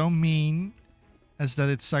 which I don't mean as that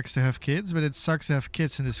it sucks to have kids, but it sucks to have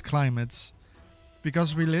kids in this climate.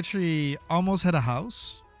 Because we literally almost had a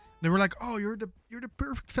house. They were like, "Oh, you're the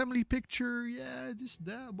perfect family picture. Yeah, this,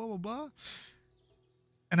 that, blah blah blah."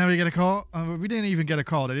 And then we get a call. We didn't even get a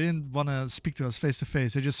call. They didn't want to speak to us face to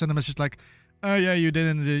face. They just sent a message like, "Oh yeah, you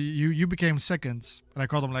didn't. You became second." And I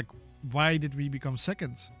called them like, "Why did we become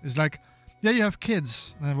second?" It's like, "Yeah, you have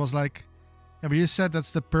kids." And I was like, "Yeah, but you said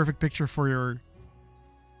that's the perfect picture for your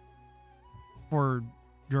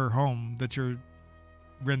home that you're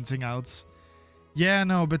renting out." Yeah,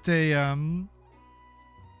 no, but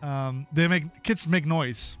kids make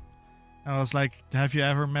noise. And I was like, "Have you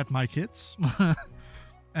ever met my kids?"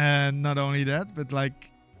 And not only that, but like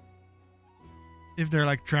if they're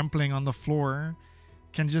like trampling on the floor,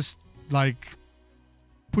 can just like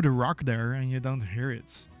put a rock there and you don't hear it.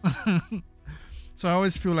 So I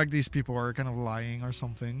always feel like these people are kind of lying or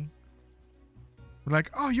something. We're like,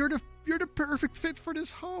 "Oh, you're the perfect fit for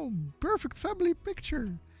this home. Perfect family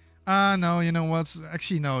picture." No, you know what?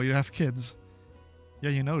 Actually, no, you have kids.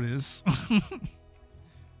 Yeah, you know this.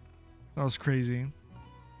 That was crazy.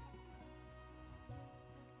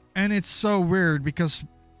 And it's so weird because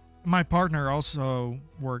my partner also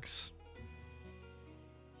works.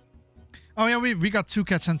 Oh yeah, we got 2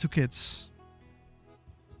 cats and 2 kids.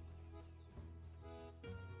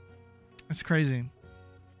 It's crazy.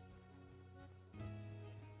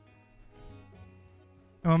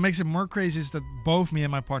 And what makes it more crazy is that both me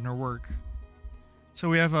and my partner work. So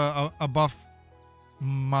we have a above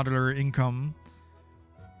modular income.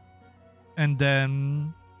 And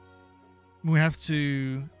then we have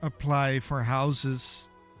to apply for houses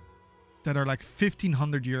that are like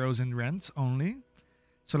 1,500 euros in rent only.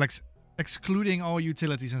 So like excluding all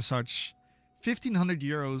utilities and such. 1,500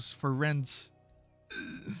 euros for rent.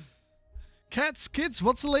 Cats, kids,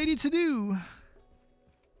 what's a lady to do?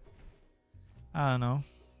 I don't know.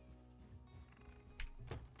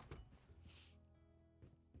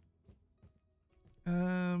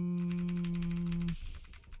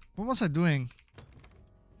 What was I doing?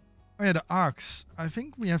 Oh yeah, the ox. I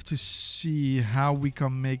think we have to see how we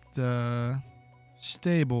can make the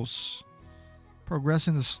stables. Progress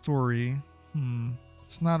in the story.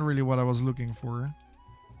 It's not really what I was looking for.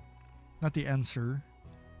 Not the answer.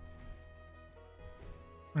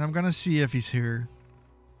 But I'm gonna see if he's here.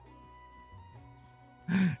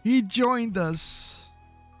 He joined us.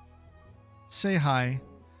 Say hi.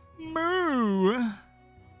 Moo!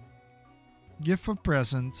 Gift for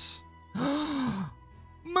presents.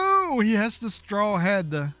 Moo! He has the straw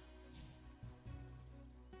head.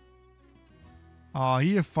 Oh,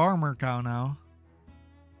 he a farmer cow now.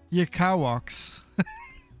 He a cowox.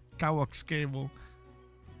 Cowox cable.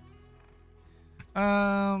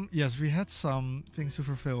 Yes, we had some things to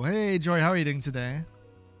fulfill. Hey, Joy, how are you doing today?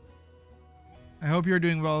 I hope you're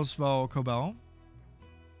doing well as well, Cobel.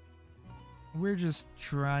 We're just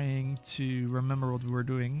trying to remember what we were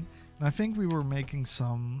doing. And I think we were making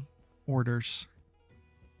some orders.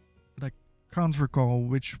 But I can't recall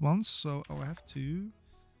which ones, so I'll have to...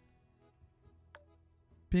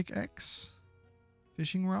 Pickaxe.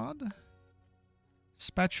 Fishing rod.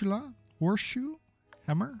 Spatula. Horseshoe.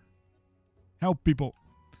 Hammer. Help people.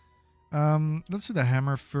 Let's do the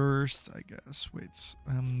hammer first, I guess. Wait.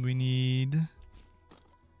 We need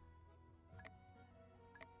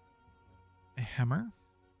a hammer.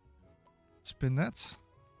 Spin that.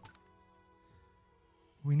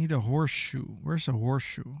 We need a horseshoe. Where's a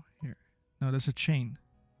horseshoe? Here. No, that's a chain.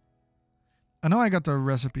 I know I got the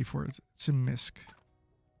recipe for it. It's a misc.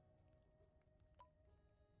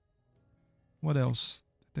 What else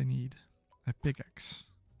do they need? A pickaxe.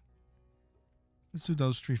 Let's do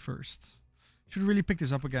those three first. Should really pick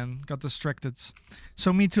this up again. Got distracted.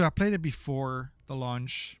 So me too. I played it before the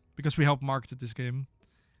launch because we helped market this game.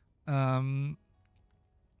 And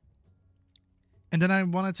then I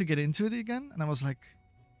wanted to get into it again, and I was like,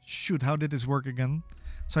 shoot, how did this work again?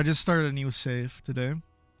 So I just started a new save today.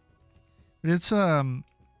 But it's a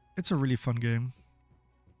really fun game.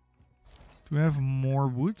 Do we have more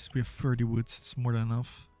wood? We have 30 wood. It's more than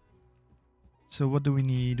enough. So what do we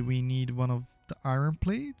need? We need one of the iron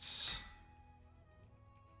plates.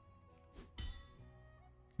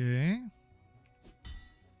 Okay.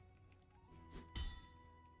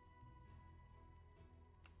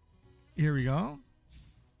 Here we go.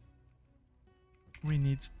 We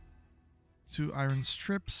need 2 iron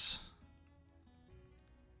strips.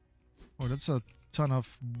 Oh, that's a ton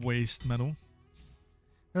of waste metal.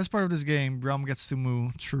 Best part of this game, Realm gets to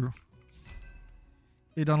moo. True.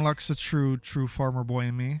 It unlocks the true farmer boy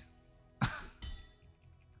in me.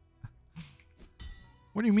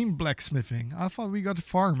 What do you mean blacksmithing? I thought we got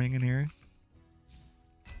farming in here.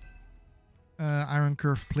 Iron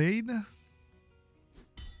curved plate.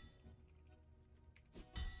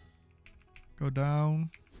 Go down.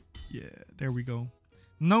 Yeah, there we go.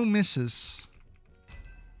 No misses.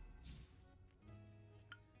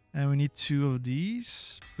 And we need 2 of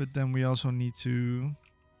these. But then we also need to...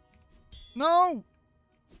 No!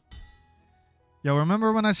 Yo,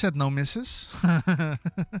 remember when I said no misses?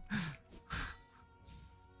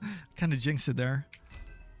 Kind of jinxed it there.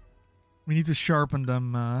 We need to sharpen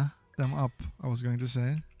them up, I was going to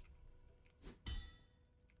say.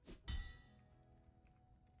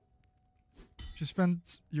 If you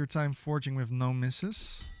spent your time forging with no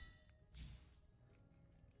misses.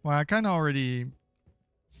 Well, I kind of already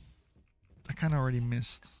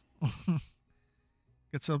missed.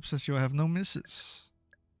 Get so obsessed you have no misses.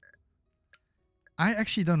 I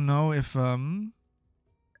actually don't know if you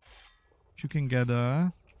can get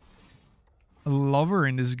a lover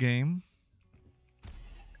in this game.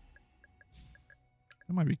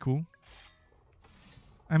 That might be cool.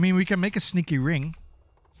 I mean, we can make a sneaky ring.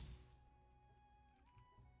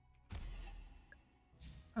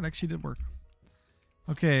 That actually did work.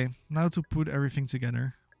 Okay, now to put everything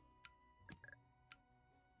together.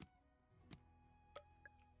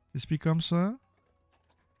 This becomes a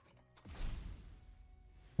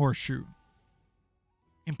horseshoe.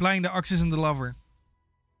 Implying the ox isn't the lover.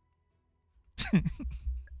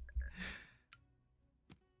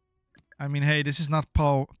 I mean, hey, this is not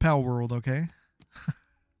Pal World, okay?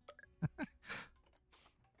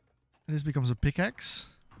 This becomes a pickaxe.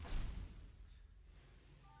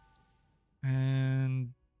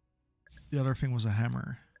 And the other thing was a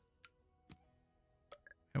hammer.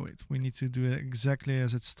 Oh, wait, we need to do it exactly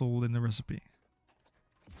as it's told in the recipe.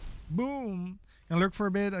 Boom! Gonna lurk for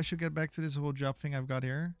a bit. I should get back to this whole job thing I've got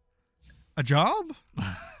here. A job?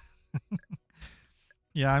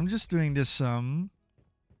 Yeah, I'm just doing this. I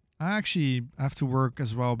actually have to work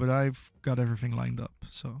as well, but I've got everything lined up,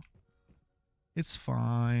 so it's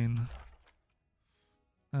fine.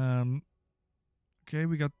 Okay,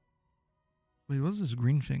 we got... Wait, what's this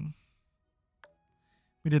green thing?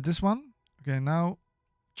 We did this one. Okay, now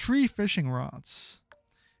 3 fishing rods,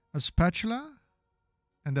 a spatula,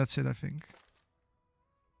 and that's it, I think.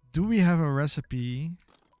 Do we have a recipe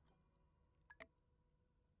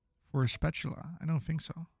for a spatula? I don't think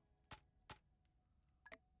so.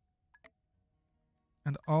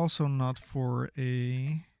 And also not for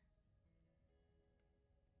the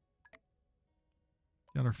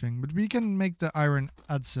other thing. But we can make the iron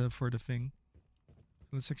adze for the thing.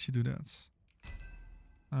 Let's actually do that.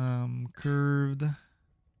 Curved.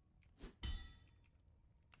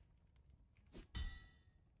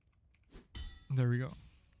 There we go.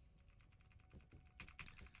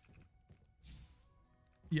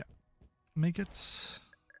 Yeah. Make it.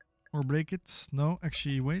 Or break it. No,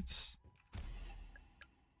 actually, wait.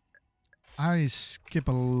 I skip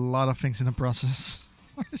a lot of things in the process.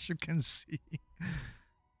 As you can see.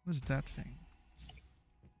 What's that thing?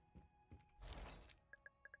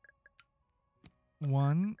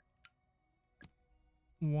 1.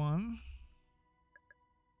 1.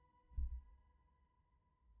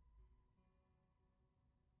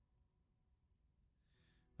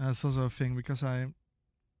 That's also a thing because I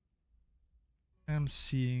am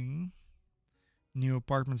seeing new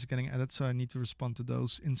apartments getting added, so I need to respond to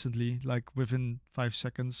those instantly, like within 5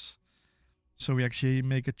 seconds. So we actually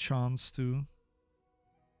make a chance to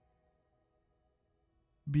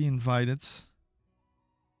be invited.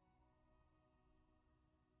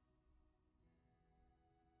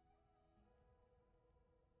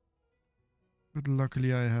 But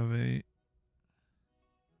luckily I have a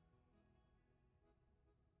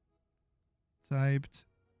typed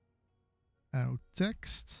out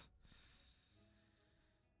text.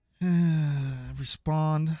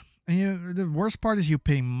 Respond. And the worst part is you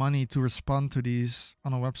pay money to respond to these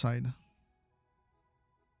on a website.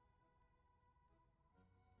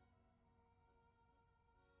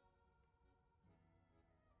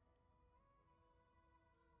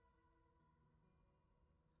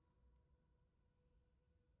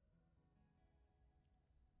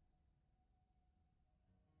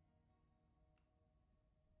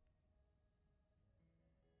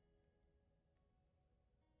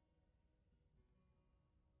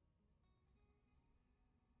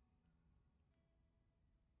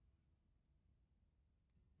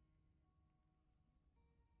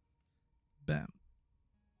 Bam.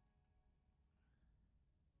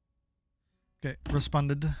 Okay,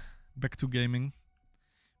 responded. Back to gaming.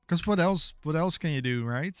 Because what else can you do,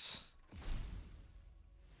 right?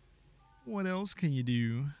 What else can you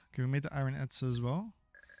do? Okay, we made the iron edza as well.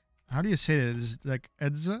 How do you say it? Is it like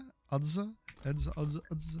edza? Adza? Edza, adza,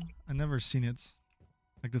 adza? I never seen it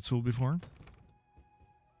like the tool before.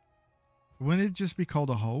 Wouldn't it just be called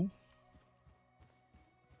a hoe?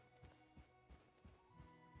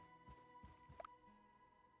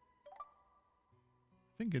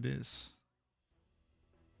 I think it is.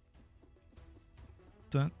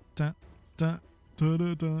 Dun, dun, dun, dun,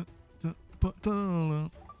 dun, dun, dun,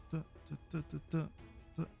 dun, dun,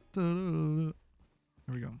 dun.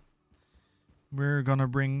 There we go. We're gonna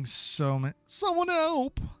bring someone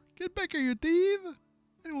help! Get back here, you thief!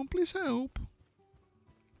 Anyone please help?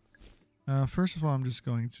 First of all, I'm just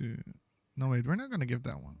going to... No, wait, we're not gonna give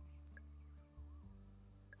that one.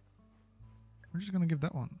 We're just gonna give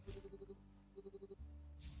that one.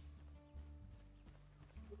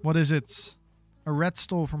 What is it? A rat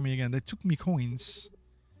stole from me again. They took me coins.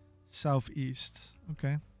 Southeast.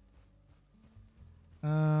 Okay.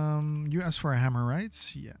 You asked for a hammer, right?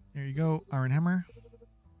 Yeah. There you go. Iron hammer.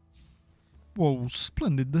 Whoa,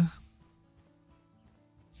 splendid.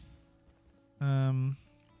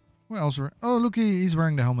 What else? Oh, look, he's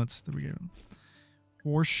wearing the helmet that we gave him.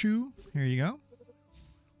 Horseshoe. Here you go.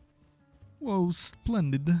 Whoa,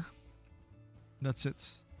 splendid. That's it.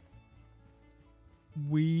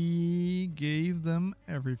 We gave them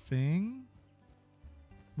everything.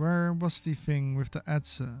 Where was the thing with the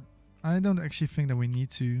edza? I don't actually think that we need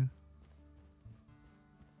to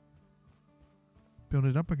build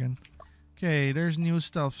it up again. Okay, there's new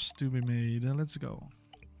stuffs to be made. Let's go.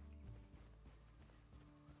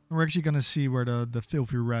 We're actually gonna see where the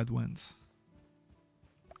filthy rat went.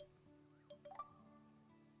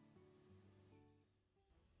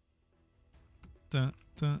 Dun,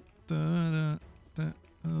 dun, dun, dun,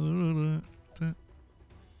 dun, dun.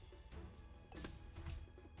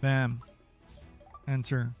 Bam.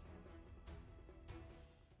 Enter.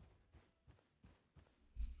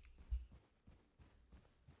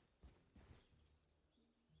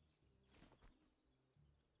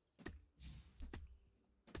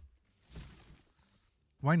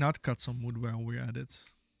 Why not cut some wood while we're at it?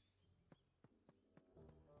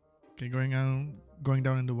 Okay, going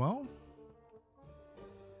down in the well.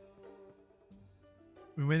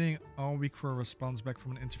 Been waiting all week for a response back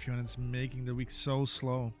from an interview, and it's making the week so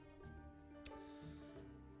slow.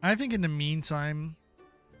 I think in the meantime...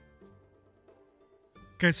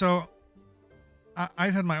 Okay, so...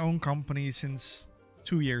 I've had my own company since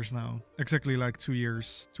 2 years now. Exactly like 2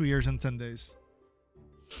 years. 2 years and 10 days.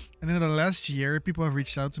 And in the last year, people have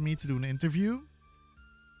reached out to me to do an interview.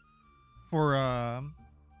 For...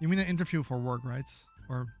 You mean an interview for work, right?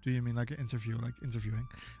 Or do you mean like an interview, like interviewing?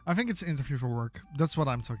 I think it's interview for work. That's what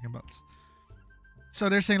I'm talking about. So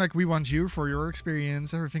they're saying like, we want you for your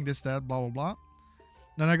experience, everything, this, that, blah, blah, blah.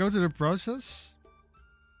 Then I go to the process.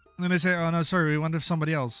 And then they say, oh no, sorry, we want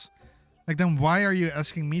somebody else. Like, then why are you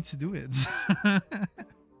asking me to do it?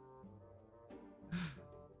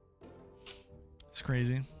 It's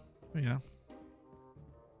crazy. But yeah.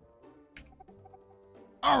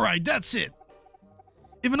 Alright, that's it.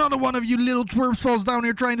 If another one of you little twerps falls down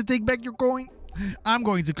here trying to take back your coin, I'm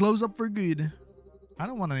going to close up for good. I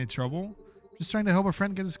don't want any trouble. Just trying to help a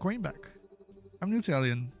friend get his coin back. I'm new to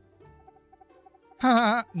Alien.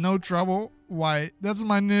 Haha, no trouble. Why? That's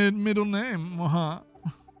my middle name. Ugh,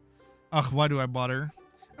 why do I bother?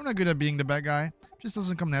 I'm not good at being the bad guy. Just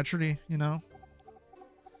doesn't come naturally, you know?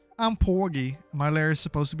 I'm Porgy. My lair is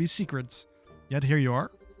supposed to be secret. Yet here you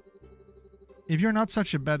are. If you're not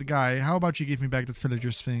such a bad guy, how about you give me back that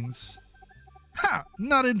villager's things? Ha!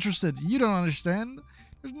 Not interested. You don't understand.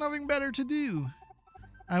 There's nothing better to do.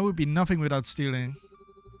 I would be nothing without stealing.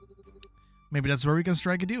 Maybe that's where we can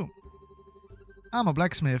strike a deal. I'm a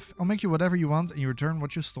blacksmith. I'll make you whatever you want and you return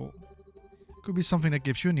what you stole. Could be something that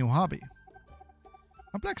gives you a new hobby.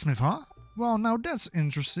 A blacksmith, huh? Well, now that's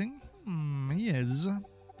interesting. Yes.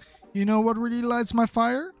 You know what really lights my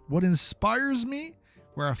fire? What inspires me?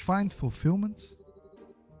 Where I find fulfillment?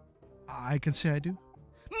 I can say I do.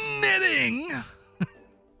 Knitting!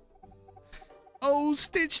 Oh,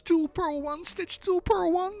 Stitch 2 Pearl 1, Stitch 2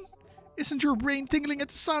 Pearl 1. Isn't your brain tingling at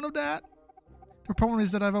the sound of that? The problem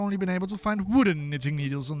is that I've only been able to find wooden knitting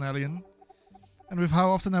needles on Alien. And with how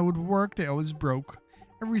often I would work, they always broke.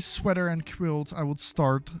 Every sweater and quilt I would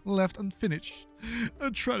start left unfinished.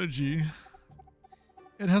 A tragedy.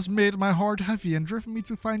 It has made my heart heavy and driven me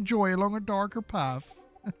to find joy along a darker path.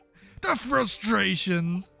 The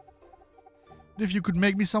frustration! If you could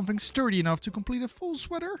make me something sturdy enough to complete a full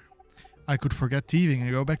sweater, I could forget thieving and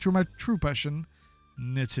go back to my true passion,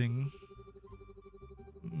 knitting.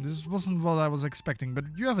 This wasn't what I was expecting, but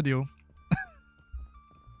you have a deal.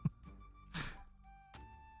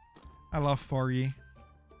 I love Porgy.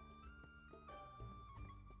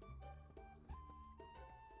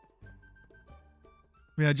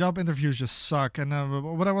 Yeah, job interviews just suck. And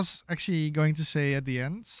what I was actually going to say at the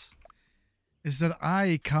end is that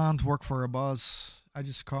I can't work for a boss. I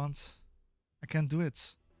just can't. I can't do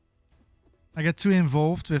it. I get too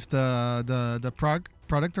involved with the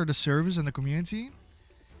product or the service and the community.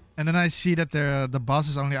 And then I see that the boss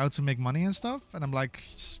is only out to make money and stuff. And I'm like,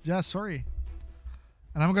 yeah, sorry.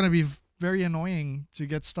 And I'm going to be very annoying to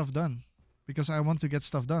get stuff done. Because I want to get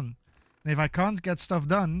stuff done. And if I can't get stuff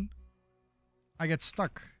done, I get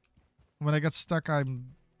stuck. When I get stuck,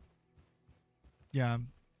 I'm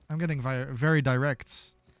getting very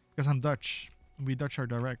direct. Because I'm Dutch. We Dutch are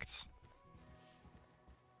direct.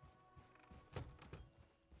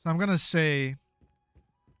 So I'm gonna say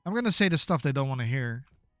the stuff they don't want to hear.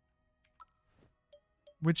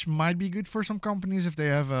 Which might be good for some companies if they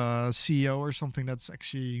have a CEO or something that's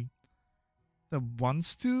actually that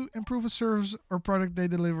wants to improve a service or product they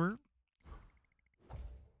deliver.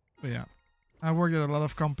 But yeah. I worked at a lot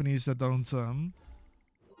of companies that don't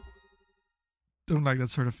like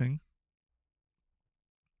that sort of thing.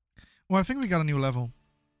 Well, I think we got a new level.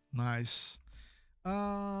 Nice.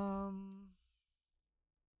 Oh,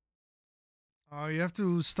 you have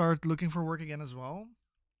to start looking for work again as well?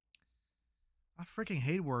 I freaking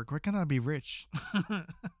hate work. Why can't I be rich? I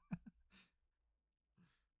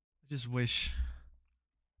just wish.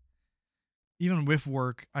 Even with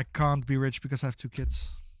work, I can't be rich because I have 2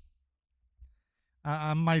 kids.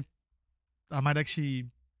 I might actually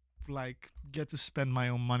like get to spend my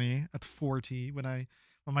own money at 40 when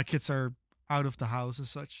my kids are out of the house and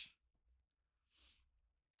such.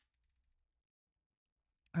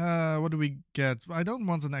 What do we get? I don't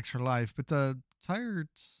want an extra life, but the tired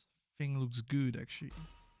thing looks good actually.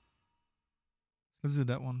 Let's do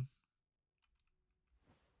that one.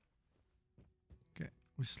 Okay,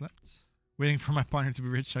 we slept. Waiting for my partner to be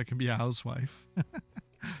rich so I can be a housewife.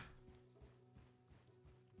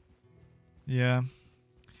 Yeah.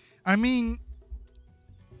 I mean,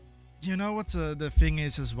 you know what the thing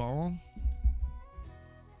is as well?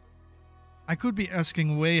 I could be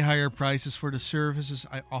asking way higher prices for the services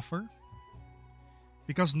I offer.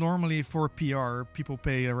 Because normally for PR, people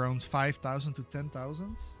pay around 5,000 to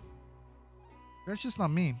 10,000. That's just not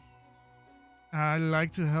me. I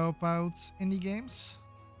like to help out indie games.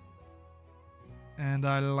 And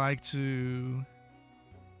I like to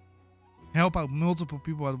help out multiple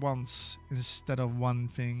people at once instead of one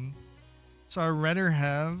thing. So I'd rather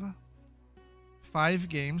have 5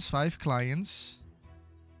 games, 5 clients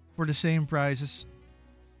for the same price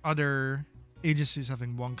other agencies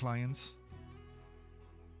having one client.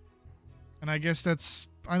 And I guess that's,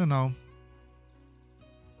 I don't know.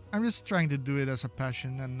 I'm just trying to do it as a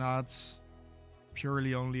passion and not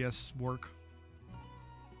purely only as work.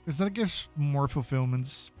 Because that gives more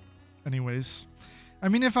fulfillments anyways. I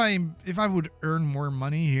mean, if I would earn more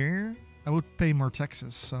money here, I would pay more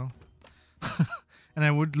taxes, so. And I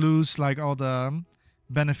would lose like all the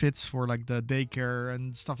benefits for like the daycare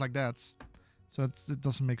and stuff like that. So it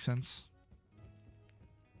doesn't make sense.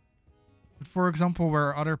 But for example,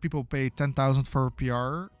 where other people pay 10,000 for a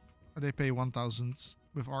PR, they pay 1,000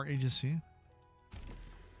 with our agency.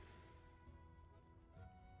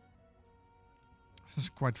 This is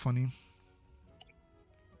quite funny.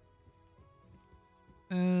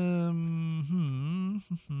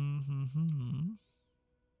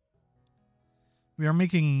 We are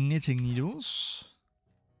making knitting needles.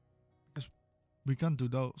 Because we can't do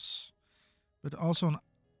those. But also an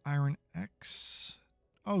iron axe.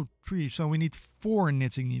 Oh, 3. So we need 4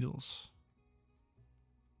 knitting needles.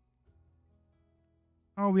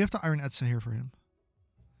 Oh, we have the iron axe here for him.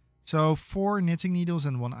 So 4 knitting needles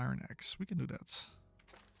and 1 iron axe. We can do that. It's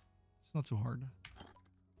not too hard.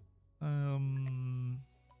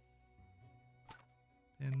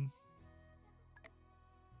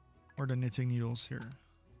 Or the knitting needles here.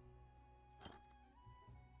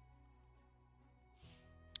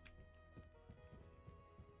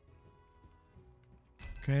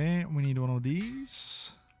 Okay, we need one of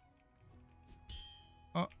these.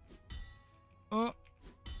 Oh. Oh.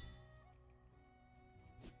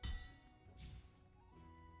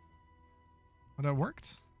 Oh, that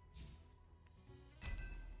worked?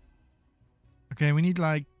 Okay, we need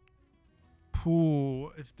like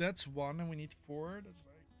pool. If that's 1 and we need 4, that's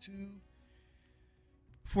like 2,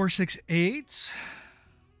 4, 6, 8.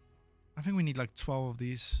 I think we need like 12 of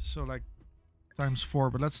these. So like times 4,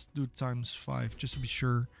 but let's do times 5 just to be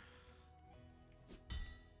sure.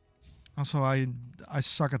 Also, I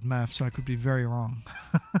suck at math, so I could be very wrong.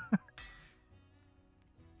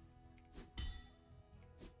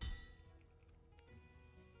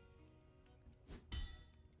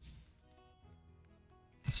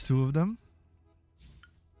 It's 2 of them.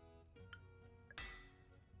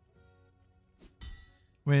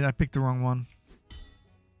 Wait, I picked the wrong one.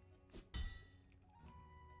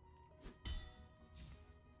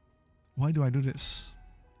 Why do I do this?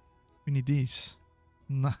 We need these.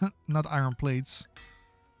 Not iron plates.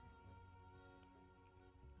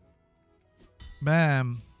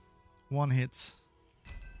 Bam. 1 hit.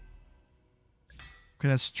 Okay,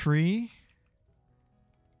 that's 3.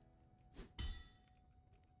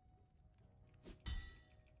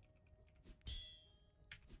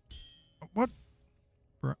 What?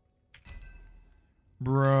 Bruh.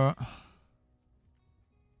 Bruh.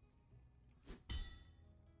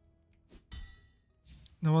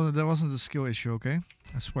 That wasn't a skill issue, okay?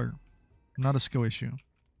 I swear. Not a skill issue.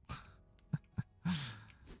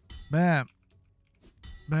 Bam.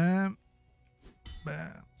 Bam.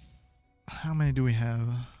 Bam. How many do we have?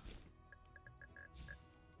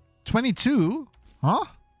 22? Huh?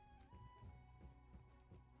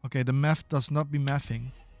 Okay, the math does not be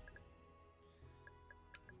mathing.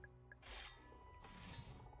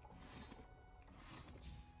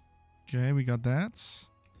 Okay, we got that.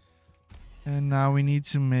 And now we need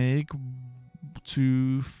to make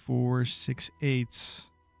 2, 4, 6, 8.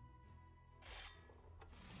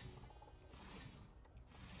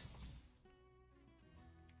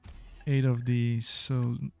 Eight of these,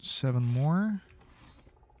 so 7 more.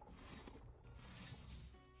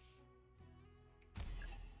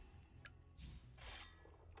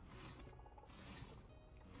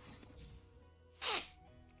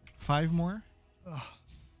 Five more. Ugh.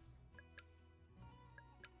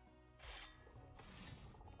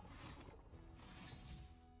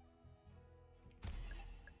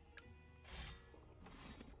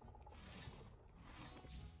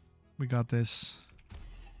 We got this.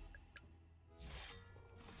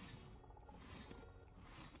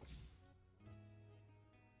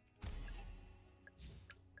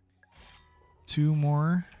 Two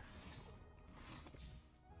more.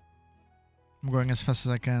 I'm going as fast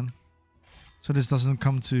as I can, so this doesn't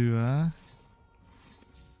come to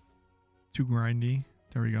too grindy.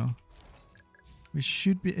 There we go. We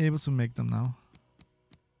should be able to make them now.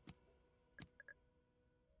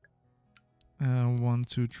 1,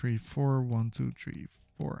 2, 3, 4. 1, 2, 3,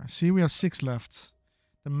 4. See, we have 6 left.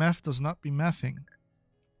 The math does not be mathing.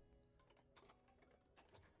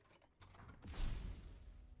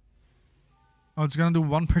 Oh, it's gonna do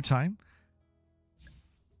 1 per time.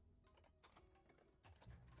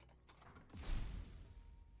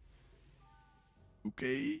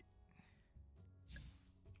 Okay.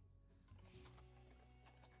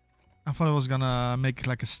 I thought I was gonna make it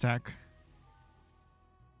like a stack.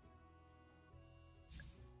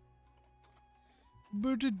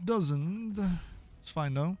 But it doesn't. It's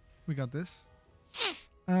fine though. We got this.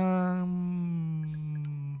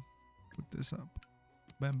 Put this up.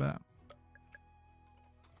 Bam bam.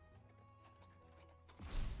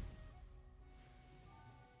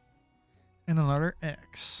 And another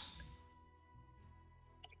X.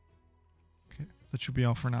 Okay, that should be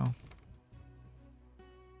all for now.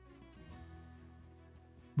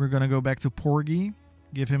 We're gonna go back to Porgy,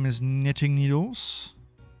 give him his knitting needles,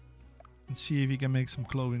 and see if he can make some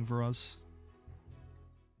clothing for us.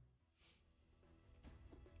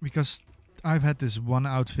 Because I've had this one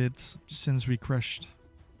outfit since we crashed.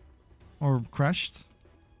 Or crashed?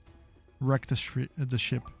 Wrecked the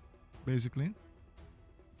ship, basically.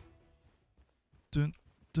 Dun,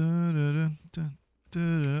 dun, dun, dun, dun,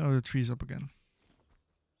 dun. Oh, the tree's up again.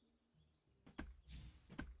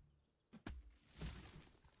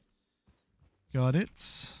 Got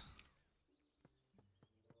it.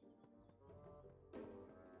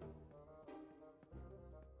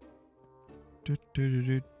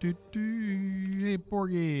 Hey,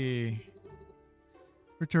 Porgy.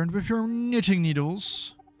 Returned with your knitting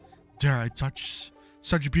needles. Dare I touch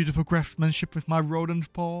such beautiful craftsmanship with my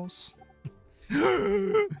rodent paws?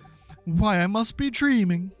 Why, I must be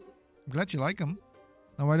dreaming. I'm glad you like them.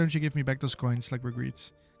 Now, why don't you give me back those coins like we agreed?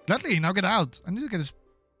 Gladly, now get out. I need to get this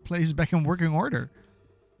place back in working order.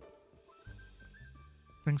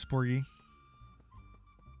 Thanks, Porgy.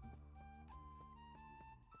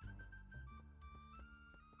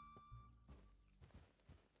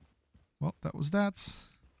 Well, that was that.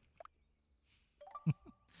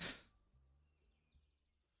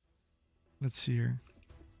 Let's see here.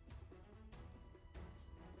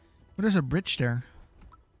 Oh, there's a bridge there.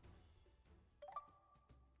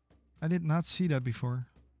 I did not see that before.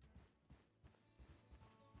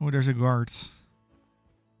 Oh, there's a guard.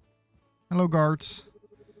 Hello, guard.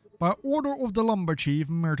 By order of the lumber chief,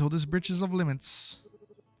 Myrtle, this bridge is off limits.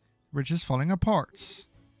 Bridge is falling apart.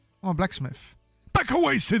 I'm a blacksmith. Back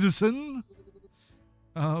away, citizen!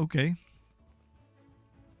 Okay.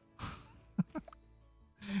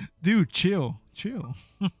 Dude, chill. Chill.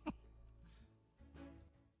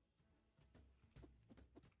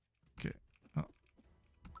 Okay. Oh.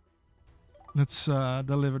 Let's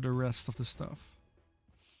deliver the rest of the stuff.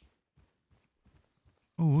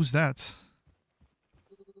 Oh, who's that?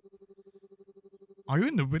 Are you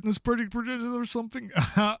in the witness project or something?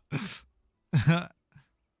 It's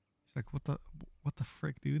like, what the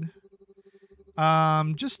frick, dude?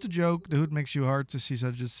 Just a joke. The hood makes you hard to see,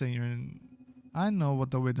 so just saying you're in. I know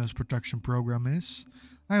what the witness protection program is.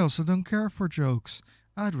 I also don't care for jokes.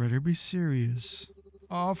 I'd rather be serious.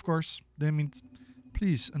 Oh, of course. They mean,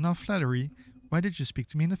 please, enough flattery. Why did you speak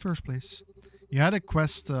to me in the first place? You had a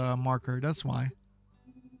quest marker, that's why.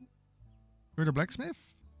 You're the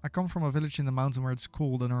blacksmith? I come from a village in the mountain where it's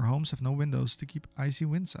cold and our homes have no windows to keep icy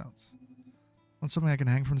winds out. Want something I can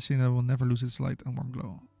hang from the ceiling that will never lose its light and warm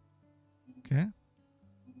glow. Okay.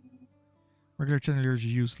 Regular chandelier is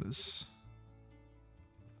useless.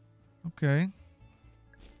 Okay.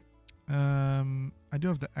 I do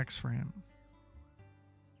have the axe for him.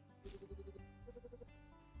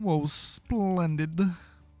 Whoa, splendid.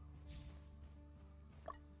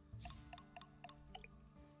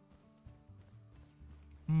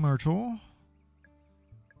 Myrtle.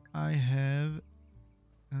 I have...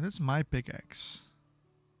 And that's my pickaxe.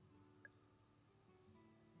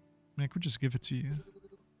 I mean, I could just give it to you.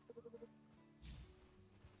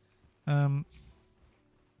 I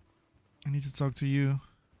need to talk to you.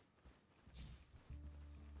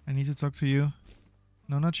 I need to talk to you.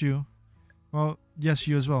 No, not you. Well, yes,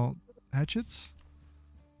 you as well. Hatchets?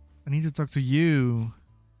 I need to talk to you.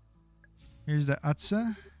 Here's the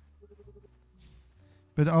Atze.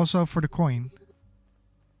 But also for the coin.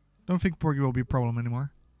 Don't think Porgy will be a problem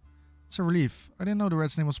anymore. It's a relief. I didn't know the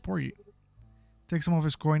rat's name was Porgy. Take some of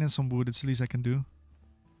his coin and some wood. It's the least I can do.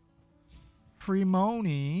 Free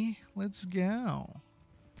money. Let's go.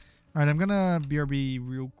 Alright, I'm gonna BRB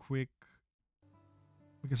real quick.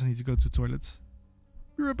 Because I need to go to the toilet.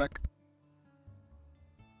 Be right back.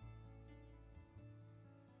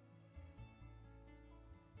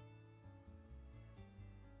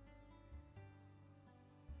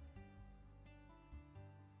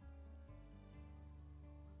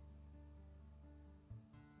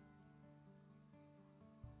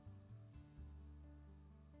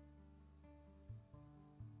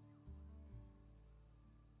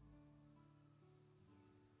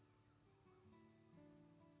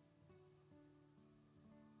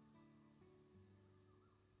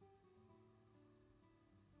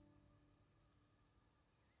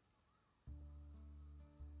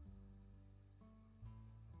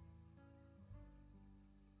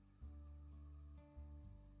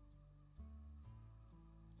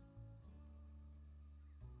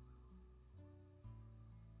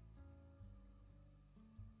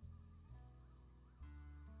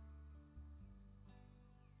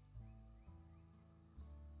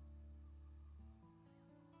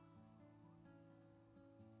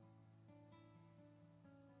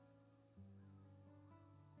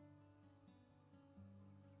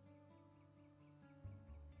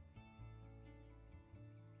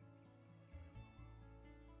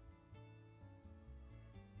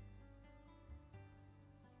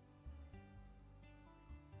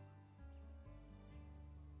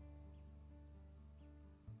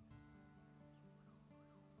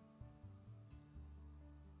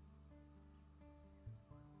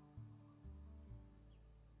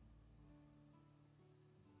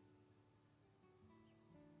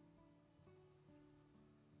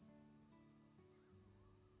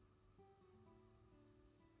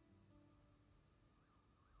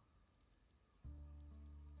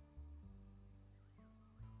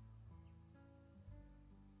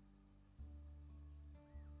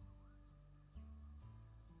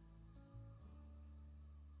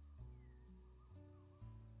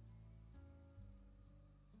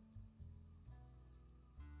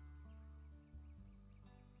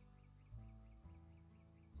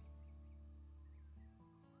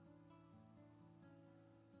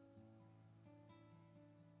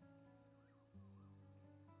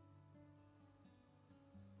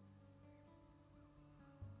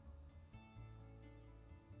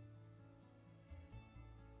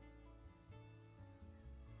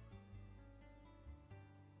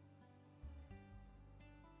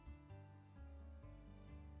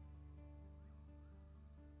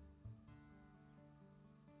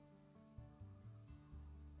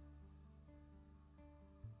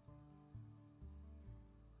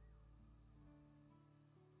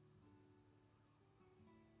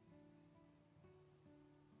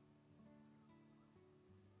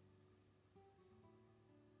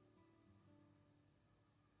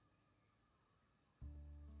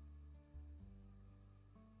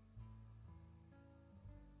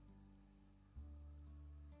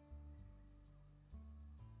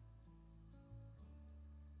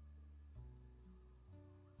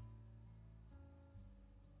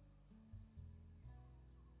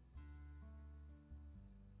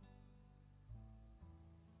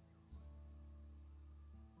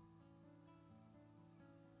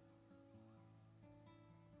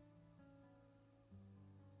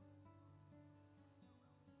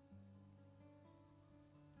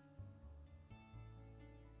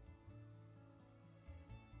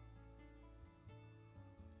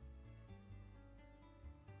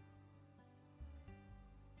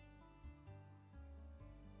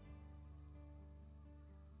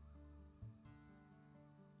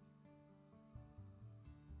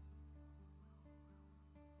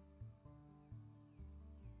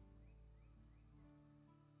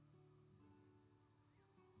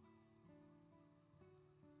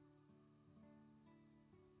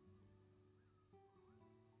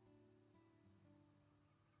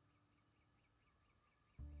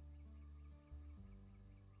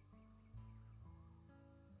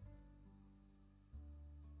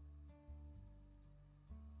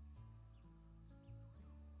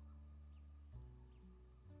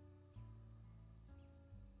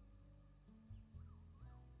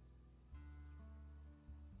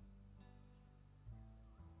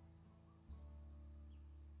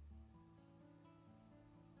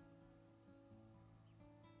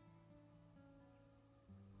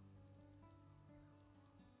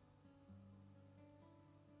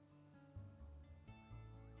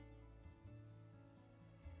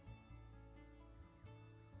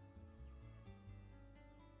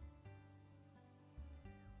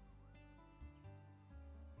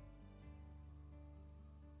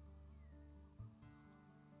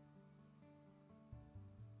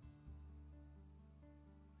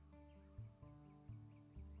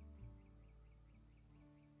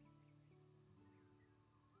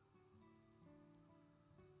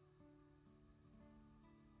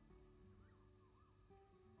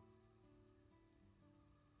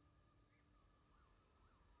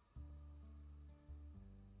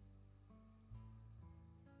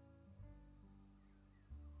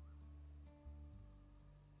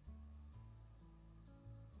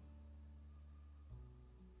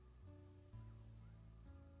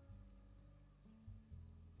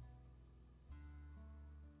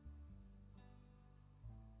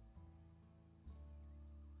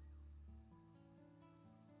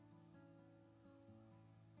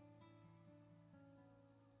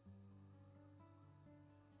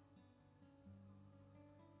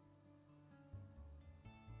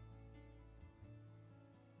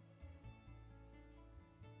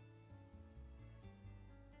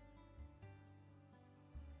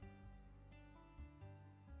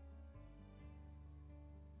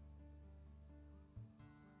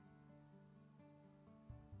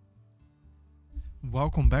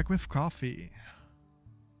 Welcome back with coffee.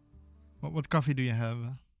 What coffee do you have?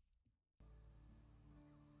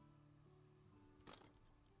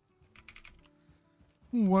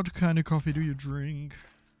 What kind of coffee do you drink?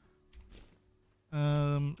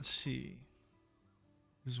 Let's see.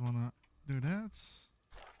 Just wanna do that.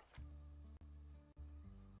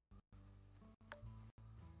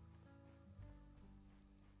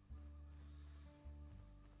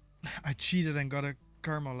 I cheated and got a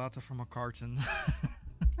caramel latte from a carton.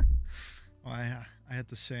 Oh, I had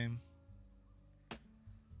the same.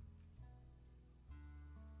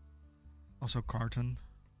 Also carton.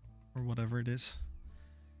 Or whatever it is.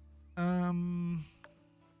 Apparently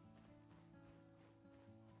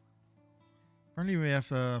we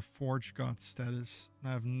have a Forge God status. And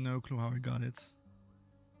I have no clue how I got it.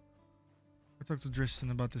 I talked to Tristan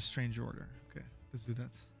about this strange order. Okay, let's do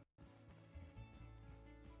that.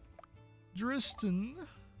 Tristan.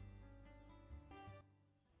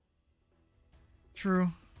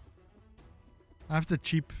 True. I have the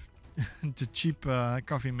cheap,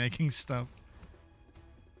 coffee making stuff.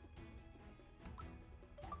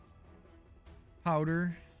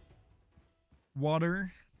 Powder,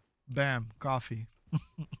 water, bam, coffee.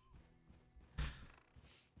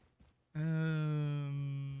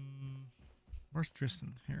 Where's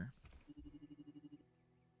Tristan? Here.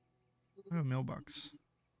 I have a mailbox.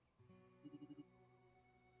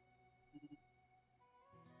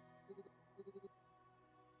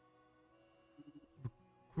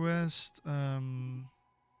 Request, any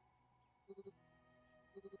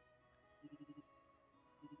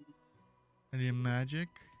magic?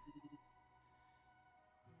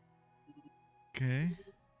 Okay.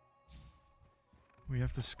 We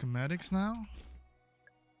have the schematics now.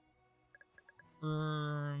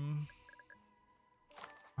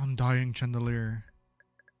 Undying chandelier.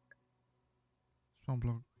 Swamp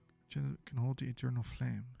block can hold the eternal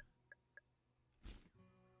flame.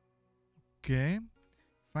 Okay.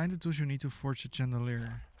 Find the tools you need to forge the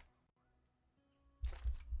chandelier.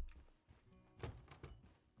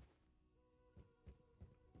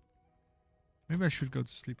 Maybe I should go to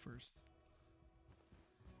sleep first.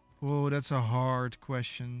 Whoa, that's a hard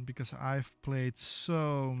question because I've played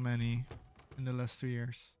so many in the last 3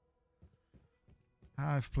 years.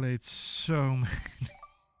 I've played so many.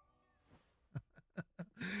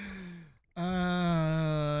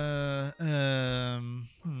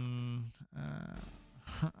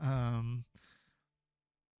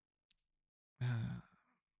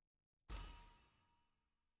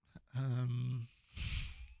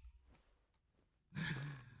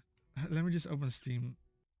 Let me just open Steam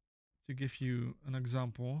to give you an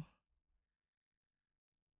example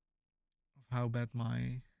of how bad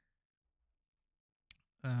my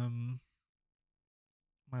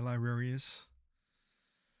my library is.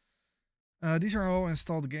 These are all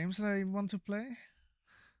installed games that I want to play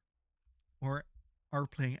or are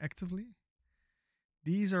playing actively.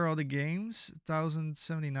 These are all the games,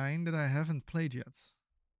 1079, that I haven't played yet. So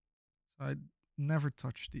I never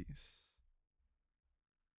touched these.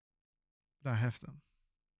 But I have them.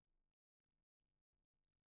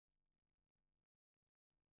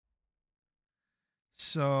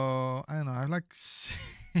 So, I don't know, I have like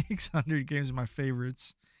 600 games of my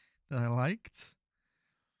favorites that I liked.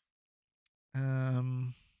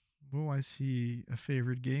 Will I see a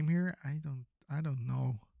favorite game here? I don't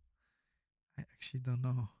know. I actually don't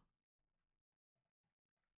know.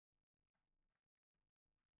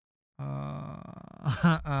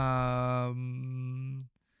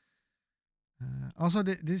 Also,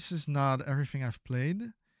 this is not everything I've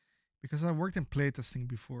played because I worked in playtesting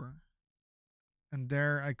before, and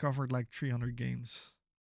there I covered like 300 games.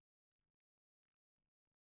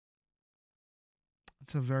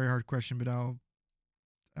 It's a very hard question, but I'll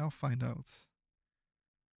find out.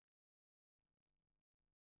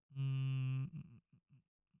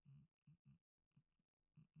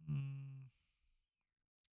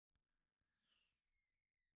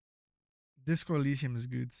 Disco Elysium is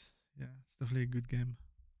good. Yeah, it's definitely a good game.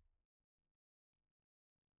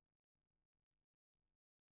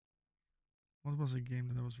 What was a game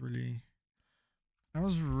that I was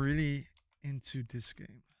really into this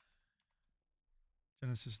game?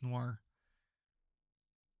 Genesis Noir.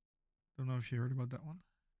 Don't know if you heard about that one.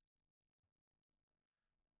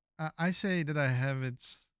 I say that I have it.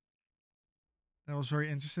 I was very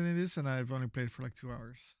interested in this, and I've only played for like 2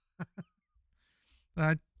 hours.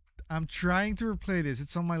 I'm trying to replay this.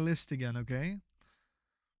 It's on my list again, okay?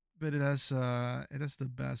 But it has the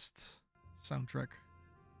best soundtrack.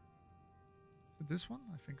 Is it this one?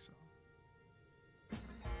 I think so.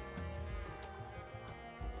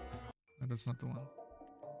 No, that's not the one.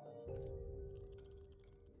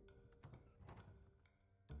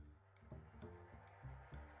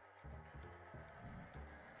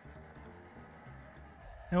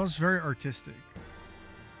 That was very artistic.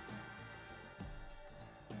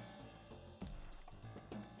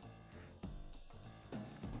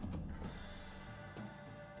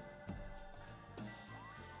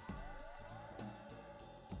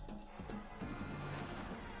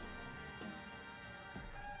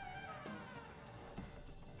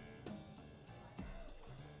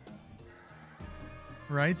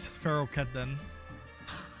 Right? Feral cat then.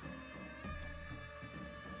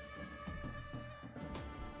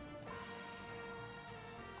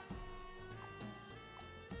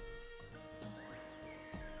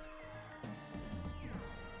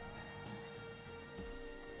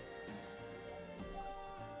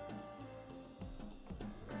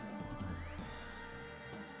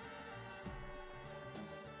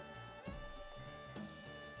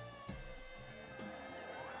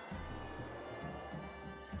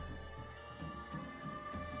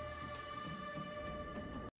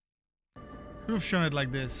 Could have shown it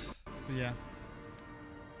like this, but yeah.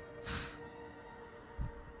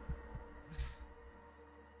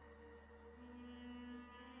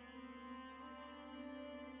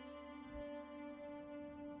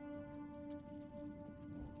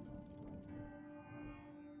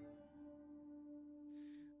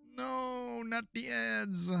 No, not the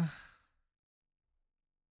ads.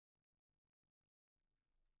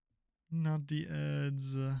 Not the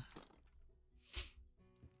ads.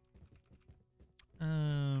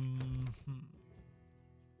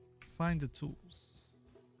 Find the tools.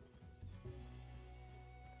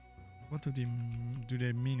 What do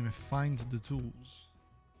they mean with find the tools?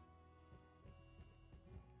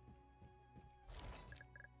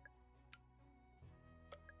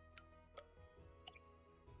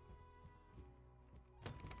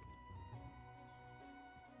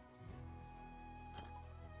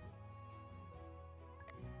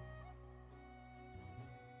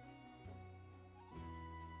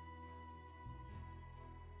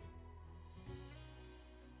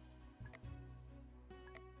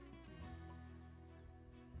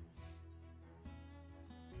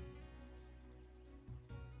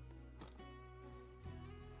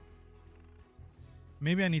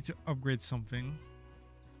 Maybe I need to upgrade something.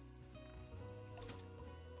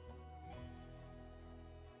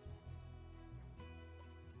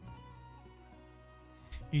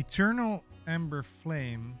 Eternal Ember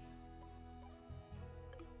Flame.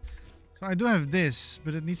 So I do have this,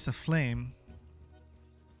 but it needs a flame.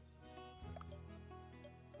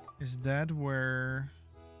 Is that where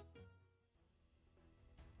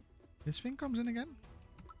this thing comes in again?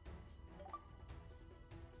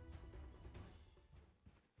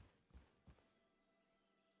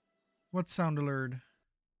 What sound alert?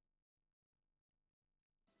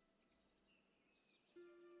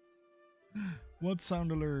 What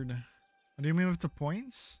sound alert? What do you mean with the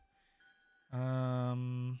points? It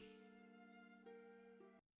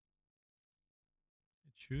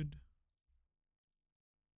should.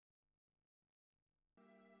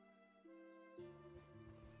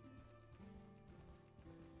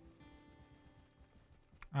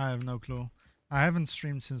 I have no clue. I haven't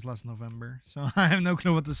streamed since last November, so I have no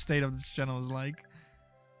clue what the state of this channel is like.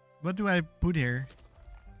 What do I put here?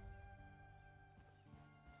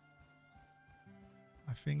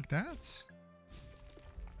 I think that's...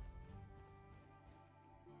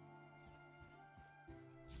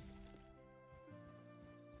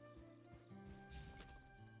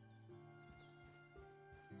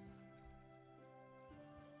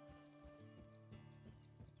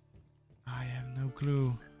 I have no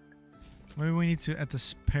clue. Maybe we need to add the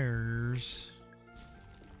spares.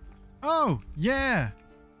 Oh, yeah!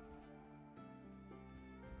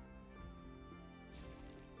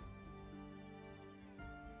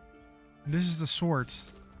 This is the sword.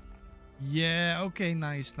 Yeah, okay,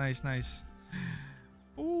 nice, nice, nice.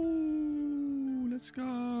 Ooh, let's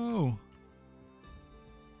go.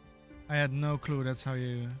 I had no clue that's how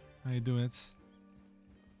you do it.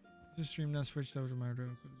 Just stream that switched over to my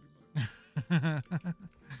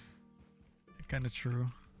kind of true.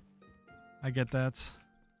 I get that.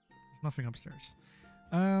 There's nothing upstairs.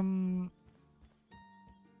 So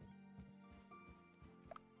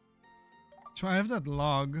I have that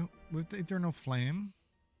log with the eternal flame.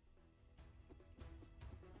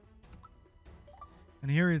 And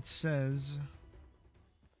here it says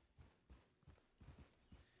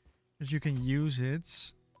that you can use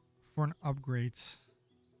it for an upgrade.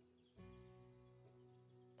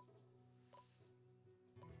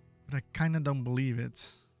 But I kind of don't believe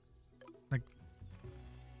it. Like,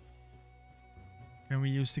 can we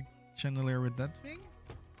use the chandelier with that thing?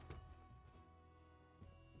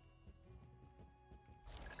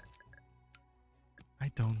 I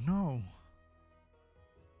don't know.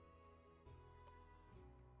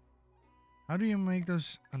 How do you make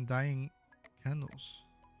those undying candles?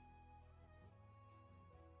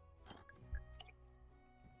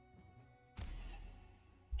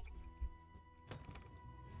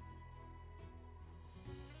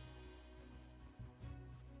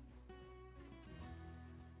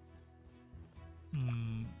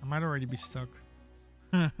 I might already be stuck.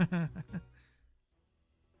 Maybe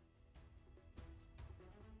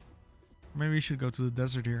we should go to the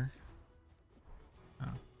desert here. Oh.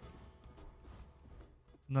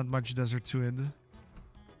 Not much desert to it,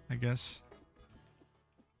 I guess.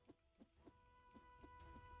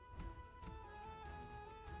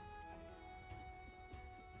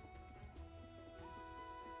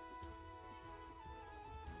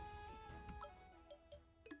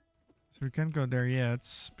 So we can't go there yet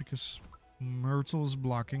because Myrtle's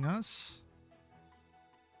blocking us.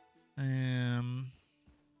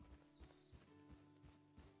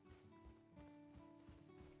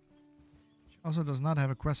 She also does not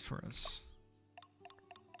have a quest for us.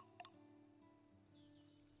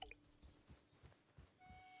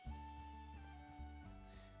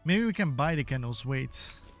 Maybe we can buy the candles. Wait.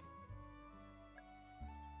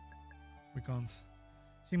 We can't.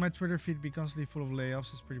 Seeing my Twitter feed be constantly full of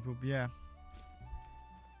layoffs is pretty poop. Yeah.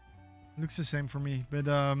 Looks the same for me. But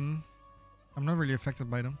I'm not really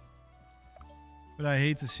affected by them. But I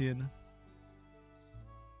hate to see it.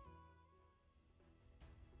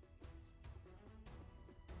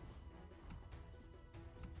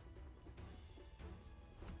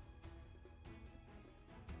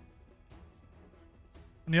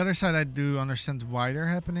 On the other side, I do understand why they're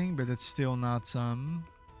happening, but it's still not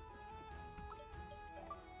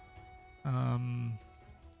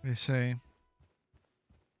they say.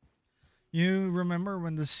 You remember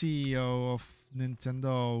when the CEO of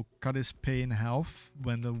Nintendo cut his pay in half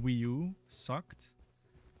when the Wii U sucked?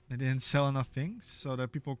 They didn't sell enough things so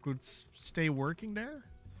that people could stay working there?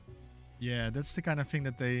 Yeah, that's the kind of thing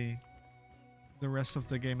that the rest of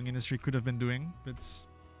the gaming industry could have been doing, but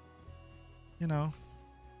you know.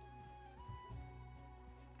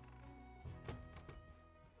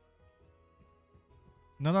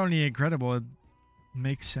 Not only incredible, it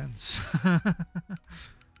makes sense. So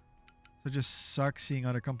it just sucks seeing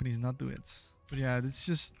other companies not do it. But yeah, it's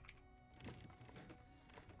just...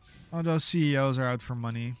 all those CEOs are out for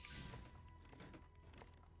money.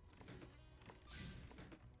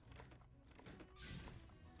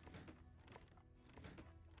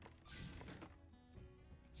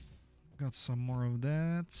 Got some more of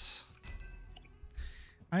that.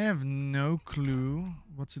 I have no clue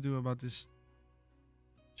what to do about this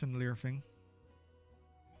chandelier thing.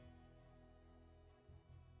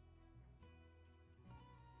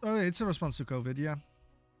 Oh, it's a response to COVID, yeah.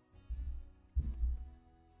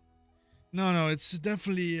 No, it's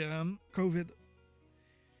definitely COVID.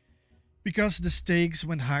 Because the stakes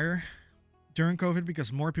went higher during COVID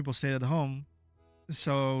because more people stayed at home.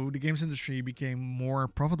 So the games industry became more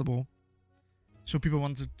profitable. So people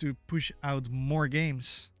wanted to push out more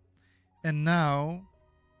games. And now,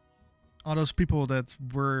 all those people that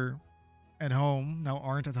were at home now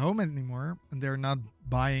aren't at home anymore. And they're not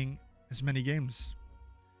buying as many games.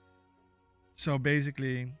 So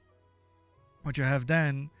basically, what you have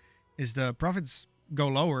then is the profits go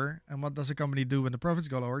lower. And what does a company do when the profits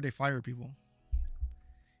go lower? They fire people.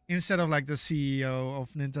 Instead of like the CEO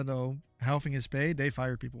of Nintendo halving his pay, they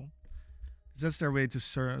fire people. Because that's their way to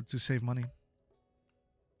save money.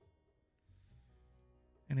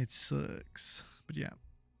 And it sucks. But yeah,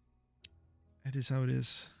 it is how it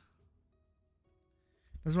is.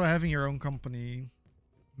 That's why having your own company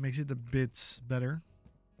makes it a bit better.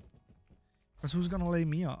 Because who's gonna lay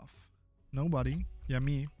me off? Nobody. Yeah,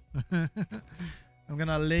 me. I'm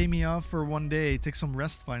gonna lay me off for one day. Take some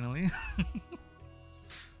rest finally.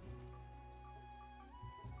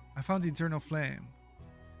 I found the eternal flame.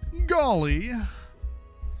 Golly.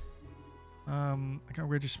 I can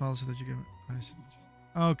upgrade your smell so that you can...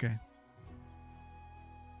 okay.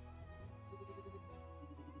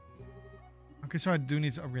 Okay, so I do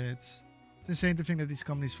need to upgrade it. It's insane to think that these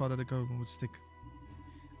companies thought that the government would stick.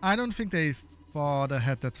 I don't think they thought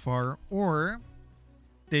ahead that far, or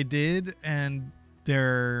they did and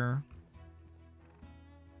their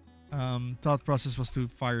thought process was to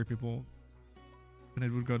fire people and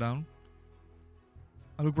it would go down.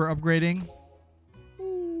 Oh, look, we're upgrading.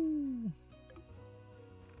 Ooh.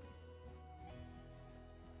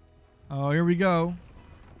 Oh, here we go.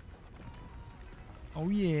 Oh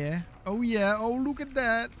yeah. Oh yeah. Oh, look at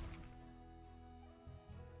that.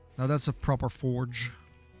 Now that's a proper forge.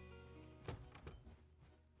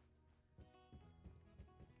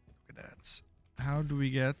 Look at that. How do we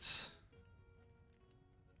get...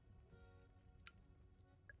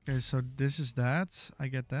 Okay, so this is that. I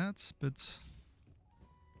get that, but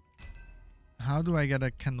how do I get a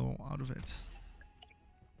candle out of it?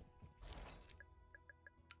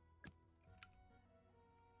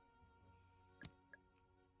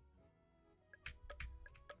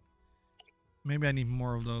 Maybe I need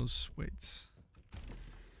more of those. Wait.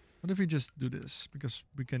 What if we just do this? Because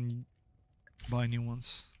we can buy new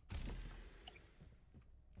ones.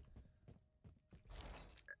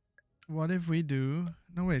 What if we do...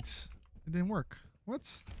 No, wait. It didn't work.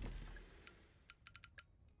 What?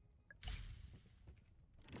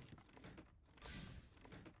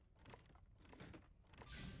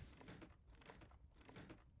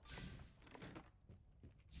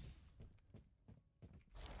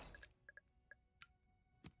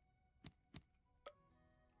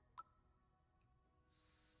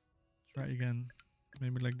 Try again.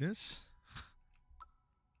 Maybe like this.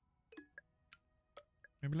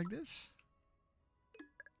 Maybe like this.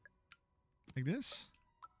 Like this.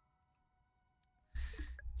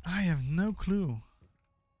 I have no clue.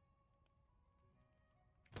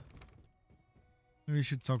 Maybe we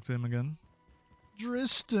should talk to him again.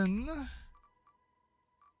 Tristan.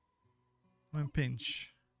 I'm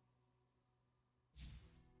pinch.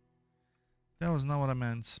 That was not what I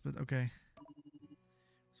meant, but okay.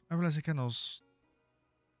 So everlasting candles.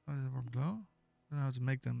 Oh, does it work glow? I don't know how to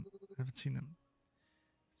make them. I haven't seen them.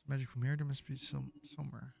 It's magic from here. There must be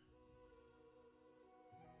somewhere.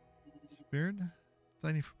 Disappeared.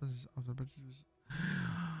 Tiny footprints of the but it was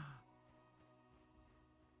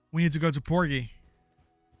we need to go to Porgy.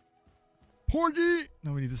 Porgy!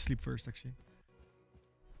 No, we need to sleep first, actually.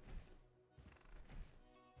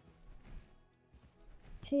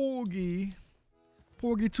 Porgy.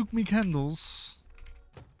 Porgy took me candles.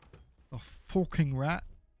 The fucking rat.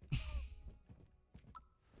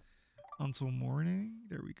 Until morning.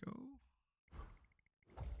 There we go.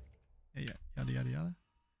 Yeah, yada yada yada.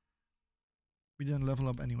 We didn't level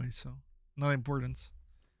up anyway, so not important.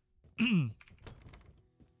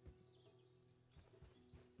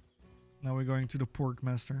 Now we're going to the pork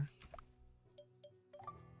master.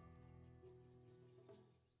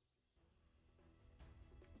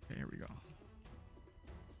 Okay, here we go.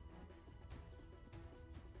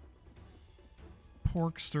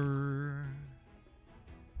 Porkster.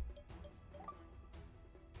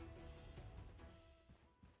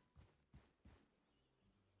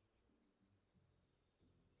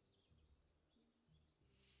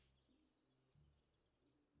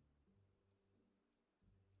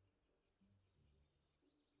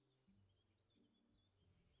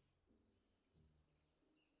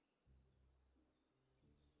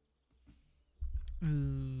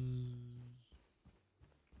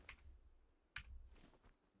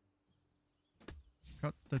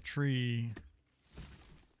 Cut the tree.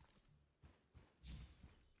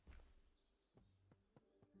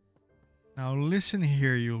 Now listen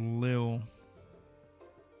here, you lil.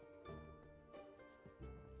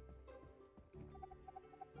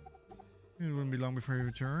 It wouldn't be long before he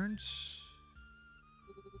returns.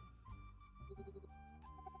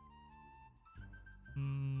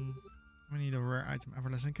 We need a rare item,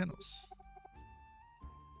 everlasting candles.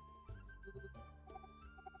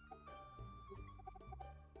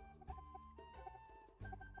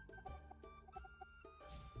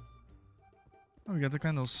 Oh, we got the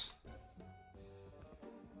candles.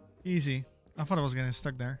 Easy. I thought I was getting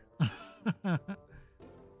stuck there.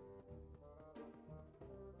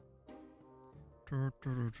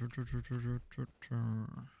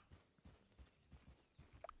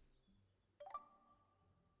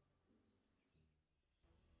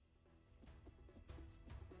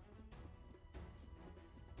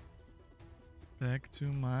 Back to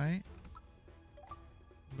my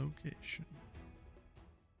location.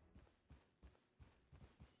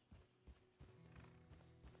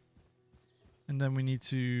 And then we need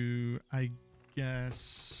to, I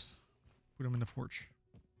guess, put them in the forge.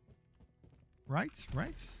 Right?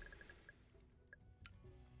 Right?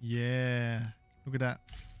 Yeah. Look at that.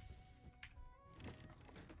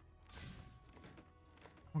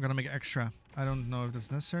 I'm gonna make extra. I don't know if that's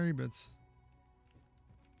necessary, but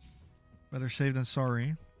better safe than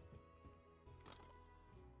sorry.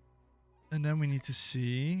 And then we need to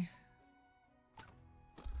see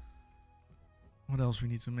what else we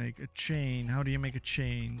need to make. A chain. How do you make a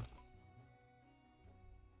chain?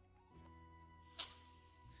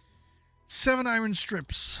 7 iron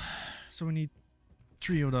strips. So we need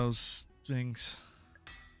 3 of those things.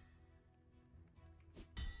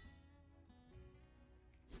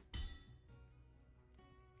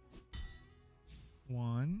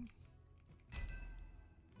 One.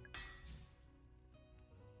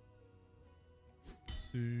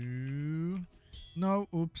 2. No,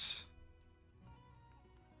 oops.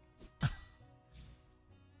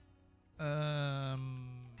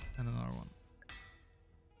 And another one.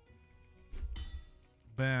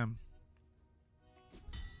 Bam.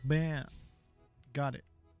 Bam. Got it.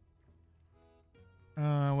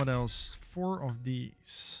 What else? 4 of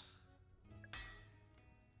these.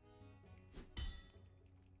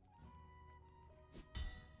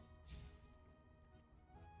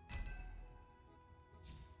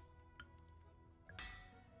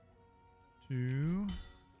 Two.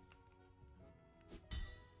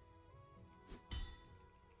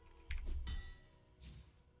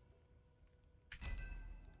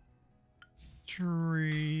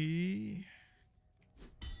 3.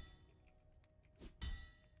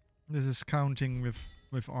 This is counting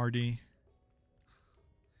with RD.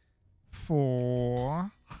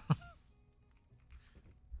 4. It's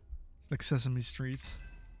like Sesame Street,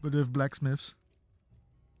 but with blacksmiths.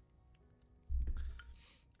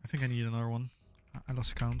 I think I need another one. I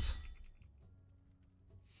lost count.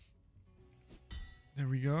 There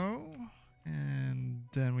we go. And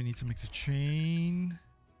then we need to make the chain.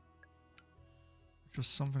 Which was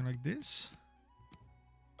something like this.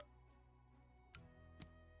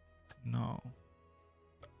 No.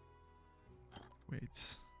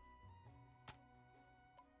 Wait.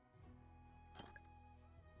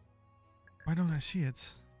 Why don't I see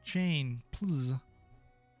it? Chain, please.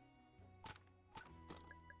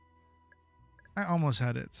 I almost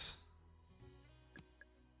had it.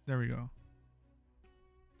 There we go.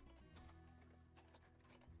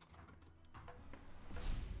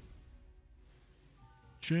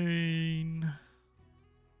 Chain.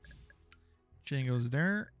 Chain goes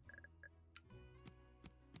there.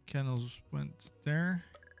 Candles went there.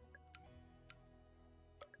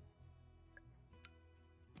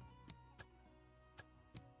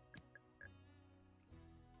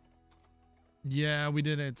 Yeah, we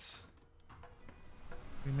did it.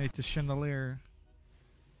 We made the chandelier.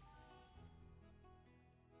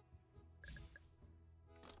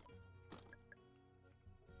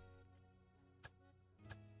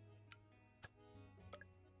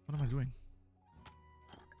 What am I doing?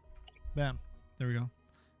 Bam. There we go.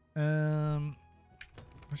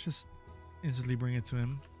 Let's just instantly bring it to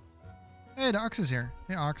him. Hey, the ox is here.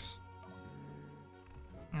 Hey, ox.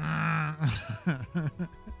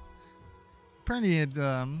 Apparently it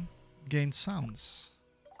gained sounds.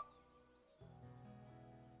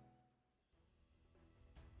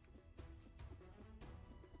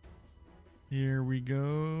 Here we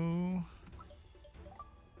go.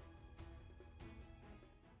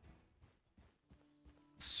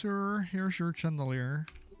 Sir, here's your chandelier.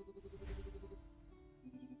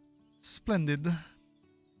 Splendid.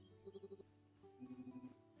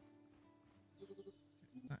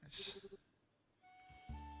 Nice.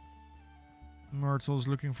 Myrtle's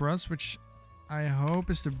looking for us, which I hope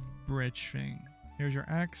is the bridge thing. Here's your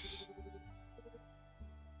axe.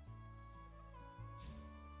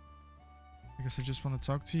 I guess I just want to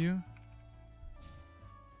talk to you.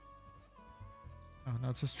 Oh, now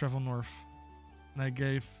it says travel north. And I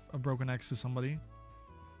gave a broken axe to somebody.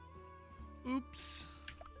 Oops.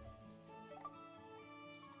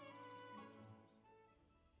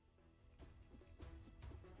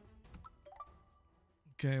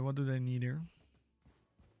 Okay, what do they need here?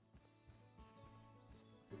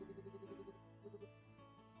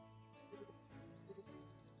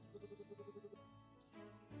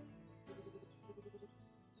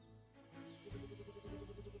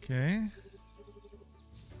 Okay.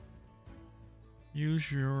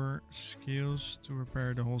 Use your skills to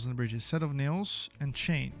repair the holes in the bridges. Set of nails and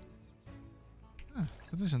chain. Ah,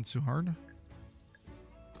 that isn't too hard.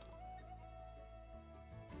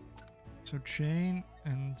 So chain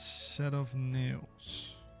and set of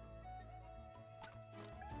nails.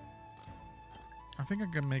 I think I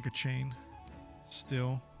can make a chain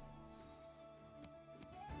still.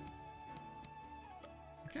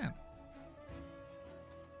 I can.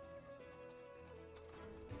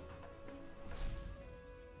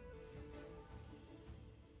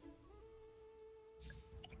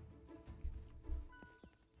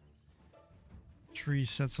 Three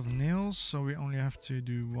sets of nails, so we only have to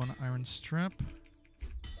do one iron strap.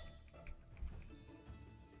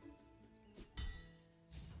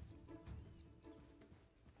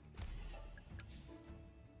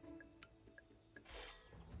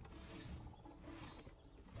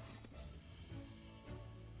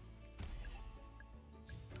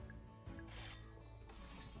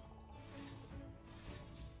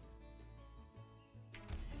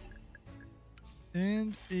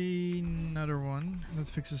 And another one that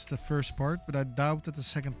fixes the first part, but I doubt that the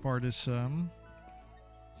second part is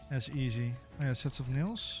That's easy. Oh yeah, sets of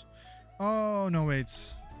nails. Oh no, wait.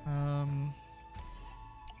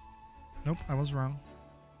 Nope, I was wrong.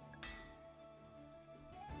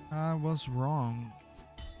 I was wrong.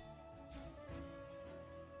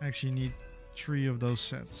 I actually need 3 of those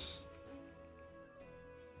sets.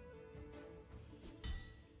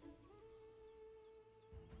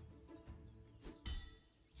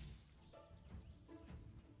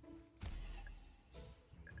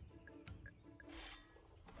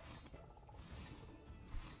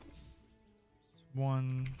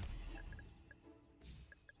 One.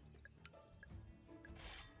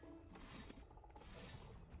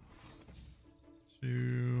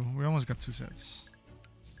 2. We almost got 2 sets.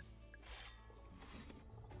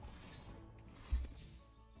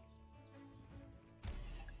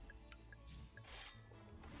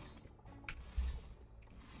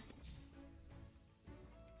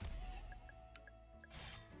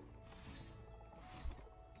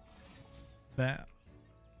 Bam.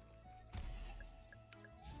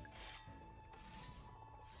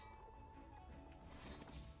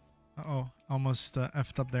 Uh-oh, almost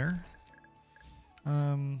effed up there.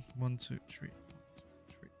 1, 2, 3.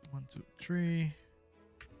 1, 2, 3. I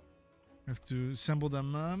have to assemble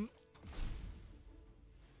them.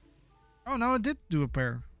 Oh, now I did do a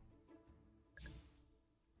pair.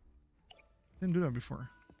 Didn't do that before.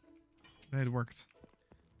 But it worked.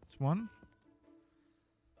 It's 1.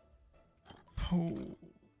 Oh,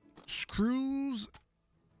 screws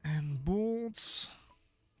and bolts.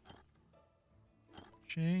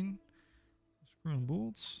 Chain. Screw and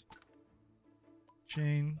bolts.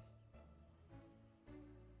 Chain.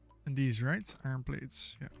 And these, right? Iron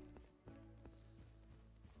plates. Yeah.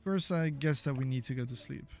 First, I guess that we need to go to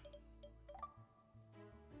sleep.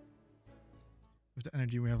 With the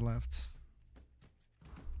energy we have left.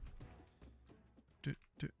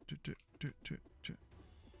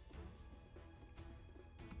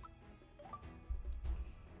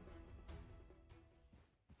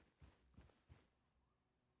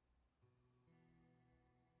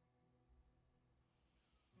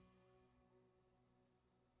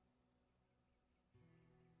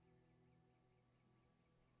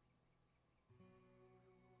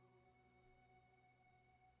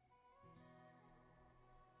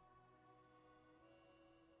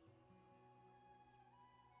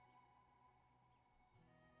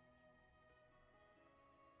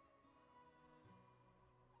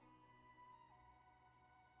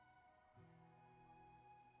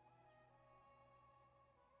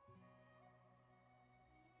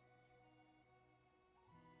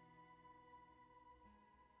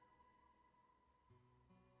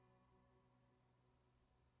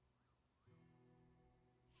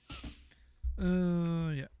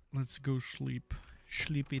 Yeah, let's go sleep.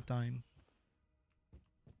 Sleepy time.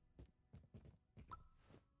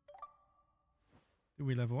 Did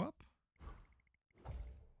we level up?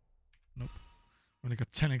 Nope. Only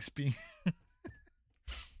got 10 XP.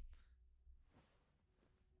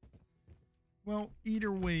 Well,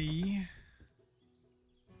 either way,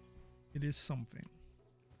 it is something.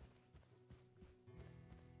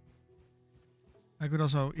 I could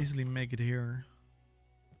also easily make it here.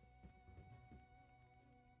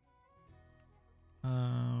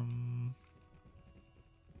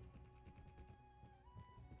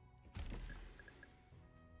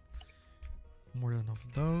 More than enough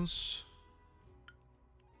of those.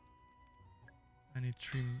 I need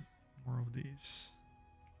 3 more of these.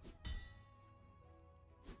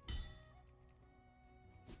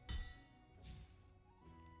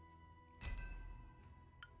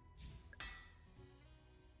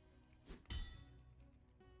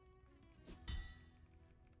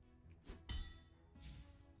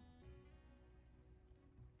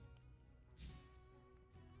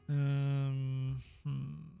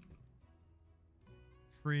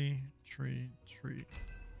 Three.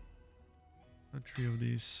 So 3 of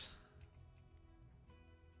these.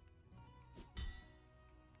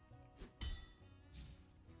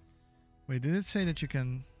 Wait, did it say that you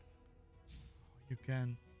can? You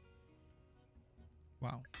can.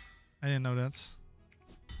 Wow, I didn't know that.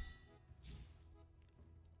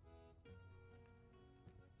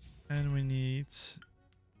 And we need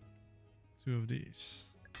 2 of these.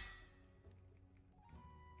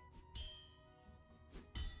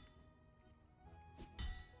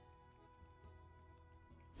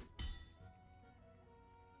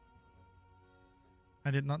 I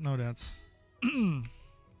did not know that.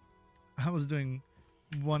 I was doing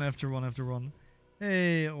one after one after one.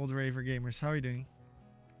 Hey, old raver gamers, how are you doing?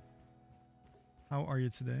 How are you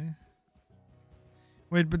today?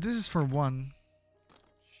 Wait, but this is for 1.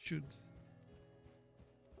 Shoot.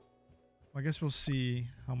 I guess we'll see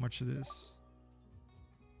how much it is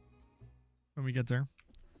when we get there.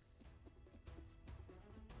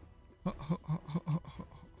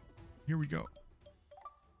 Here we go.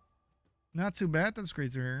 Not too bad. That's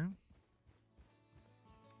great to hear.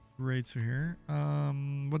 Great to hear.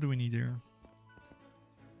 What do we need here?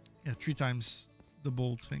 Yeah, 3 times the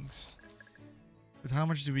bold things. But how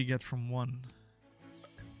much do we get from 1?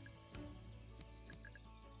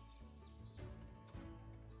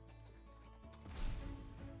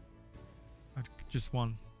 Just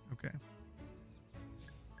 1. Okay.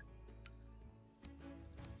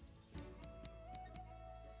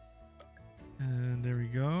 And there we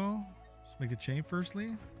go. Let's make the chain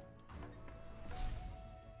firstly.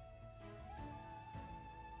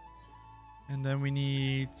 And then we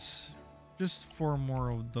need just 4 more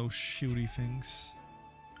of those shooty things.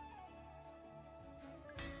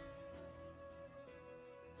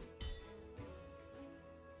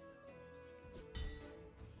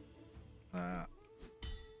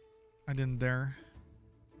 I didn't dare.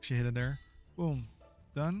 She hit it there. Boom.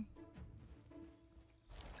 Done.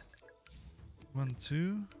 1,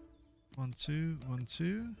 2. 1, 2. 1,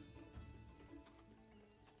 2.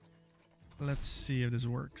 Let's see if this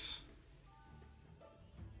works.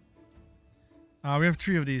 We have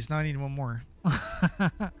 3 of these. Now I need 1 more.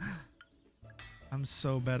 I'm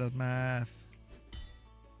so bad at math.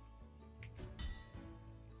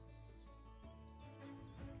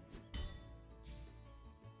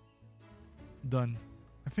 Done.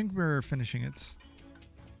 I think we're finishing it.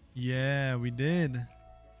 Yeah, we did.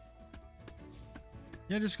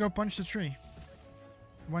 Yeah, just go punch the tree.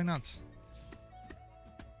 Why not?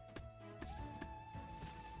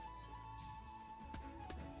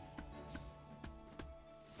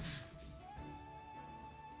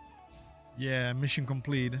 Yeah, mission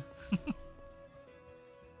complete.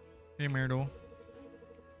 Hey, Myrtle.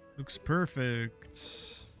 Looks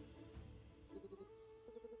perfect.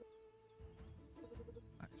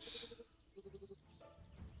 Nice.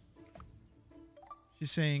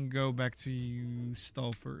 She's saying go back to you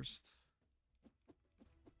stall first.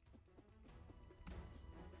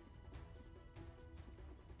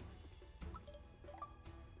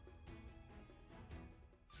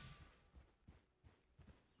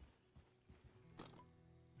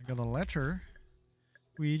 I got a letter.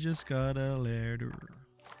 We just got a letter.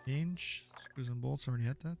 Hinge. Screws and bolts. Already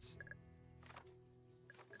had that.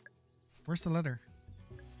 Where's the letter?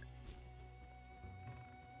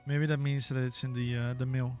 Maybe that means that it's in the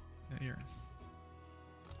mail. Yeah, here.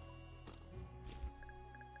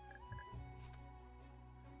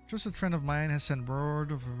 Trusted friend of mine has sent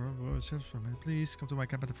word of ships from me. Please come to my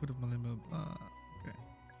camp at the foot of my limb. Okay.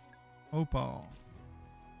 Opal.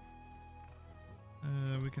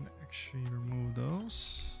 We can actually remove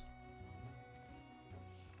those.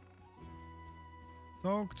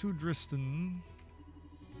 Talk to Driston.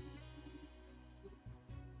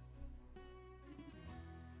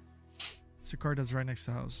 It's the car that's right next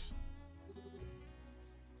to the house.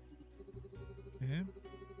 Okay.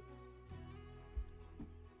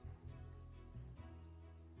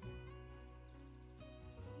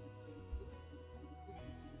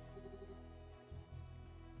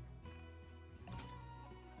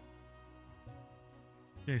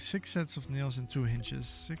 Okay, 6 sets of nails and 2 hinges.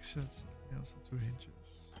 6 sets of nails and 2 hinges.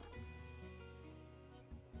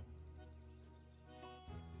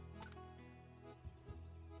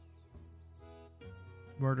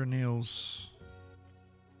 Where are the nails?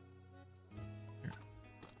 Here.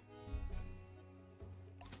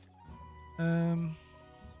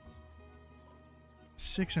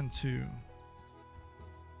 6 and 2.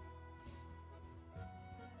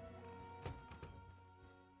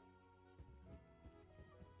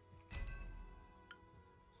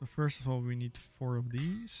 So first of all, we need 4 of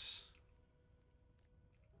these.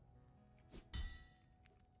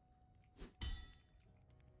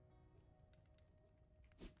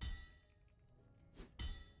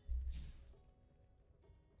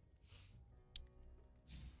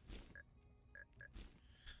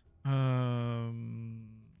 Um,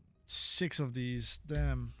 6 of these.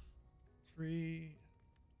 Damn. 3.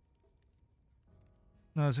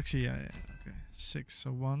 No, it's actually yeah. Okay, 6.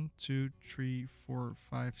 So 1, 2, 3, 4,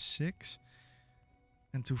 5, 6,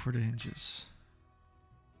 and 2 for the hinges.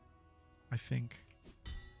 I think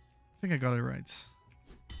I got it right.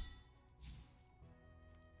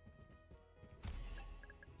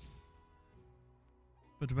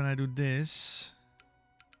 But when I do this,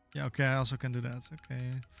 yeah, okay, I also can do that.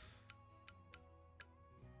 Okay.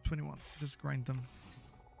 21. Just grind them.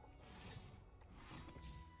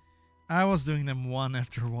 I was doing them one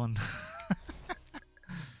after one.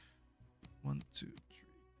 1, 2, 3.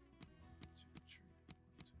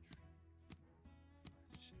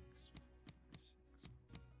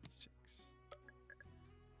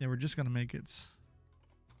 Yeah, we're just gonna make it.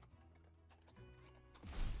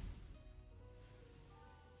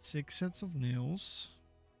 Six sets of nails.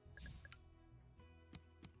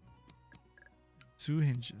 2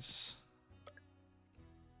 hinges.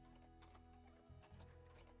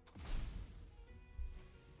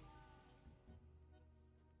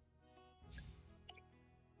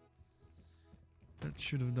 That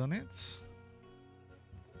should have done it.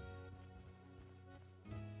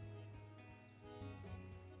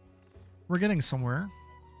 We're getting somewhere.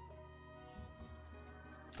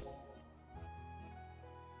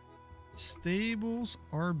 Stables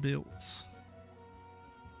are built.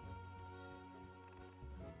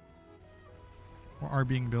 Or are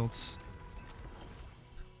being built.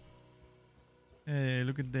 Hey,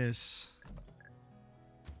 look at this.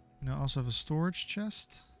 You know, I also have a storage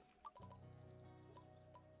chest.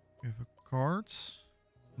 We have a cart.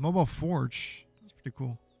 Mobile forge. That's pretty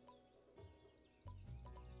cool.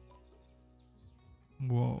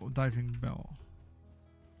 Whoa, diving bell.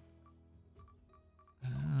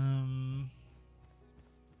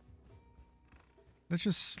 Let's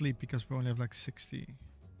just sleep because we only have like 60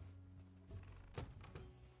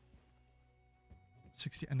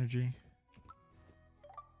 energy.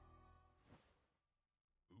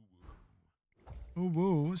 Oh,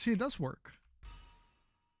 whoa. See, it does work.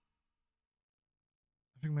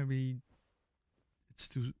 I think maybe it's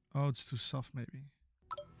too... Oh, it's too soft maybe.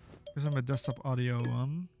 Because I'm a desktop audio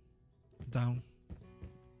down.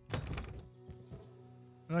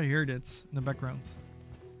 But I heard it in the background.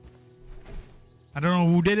 I don't know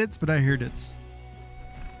who did it, but I heard it.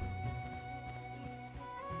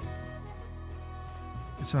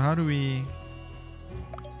 So how do we...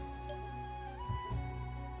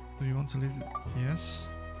 Do you want to leave it? Yes.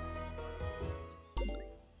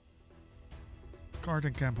 Cart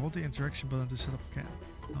and camp. Hold the interaction button to set up camp.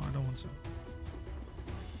 No, I don't want to.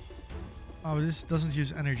 Oh, this doesn't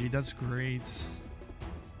use energy. That's great.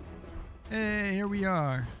 Hey, here we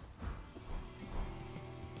are.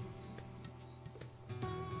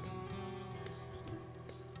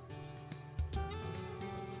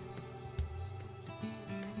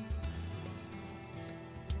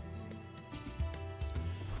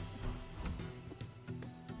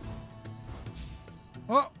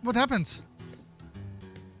 Oh, what happened?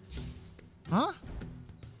 Huh?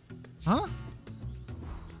 Huh?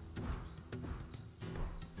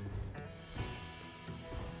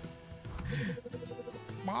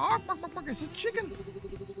 It's a chicken.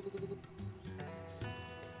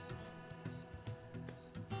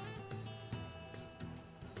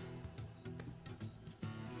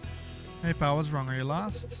 Hey pal, what's wrong? Are you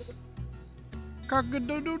lost?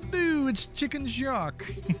 Cock-a-doodle-doo, it's Chicken Jock.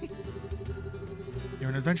 You're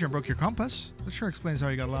an adventurer and broke your compass? That sure explains how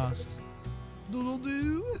you got lost.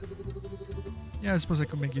 Doodle-doo. Yeah, I suppose I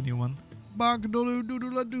could make you a new one.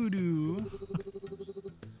 Bog-doodle-doodle-a-doo-doo.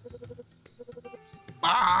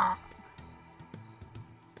 Ah!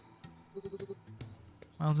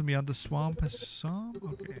 Mountain beyond the swamp has some?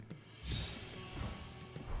 Okay.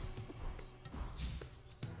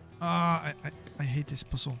 I hate this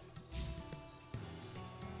puzzle.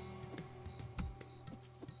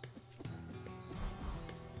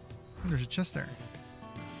 Oh, there's a chest there.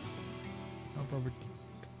 Oh, probably.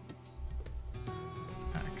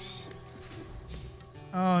 Axe.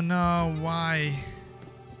 Oh no, why?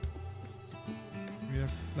 We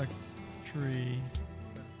have like tree.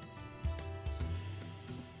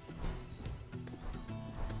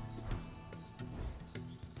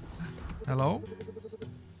 Hello?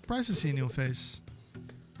 Surprised to see a new face.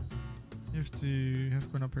 You have to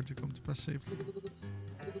have gone up here to come to pass safely.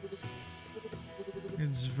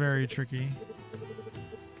 It's very tricky.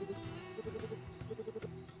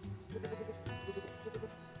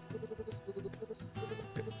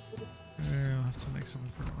 I'll have to make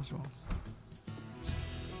something for them as well.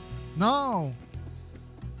 No!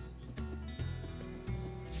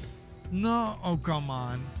 No! Oh, come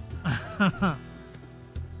on.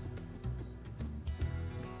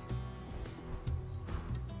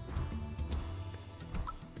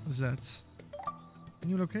 What's that?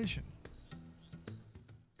 New location.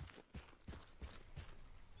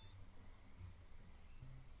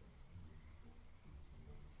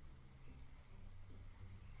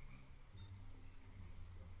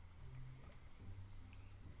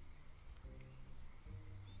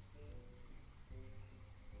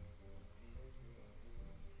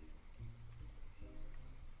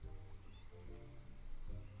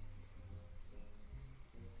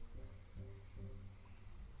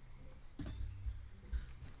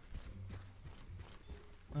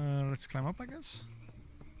 Let's climb up, I guess.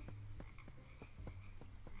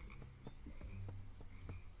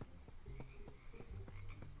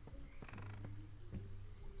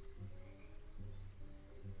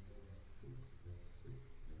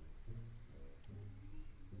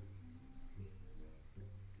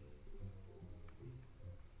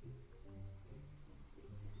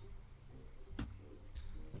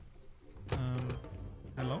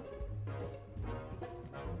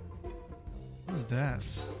 What's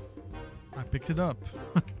that? I picked it up.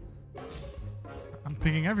 I'm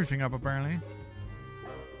picking everything up apparently.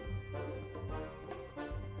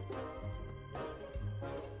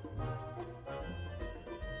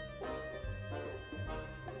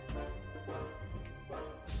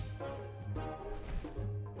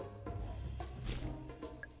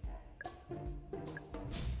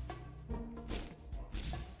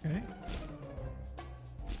 Okay.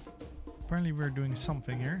 Apparently we're doing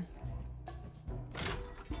something here.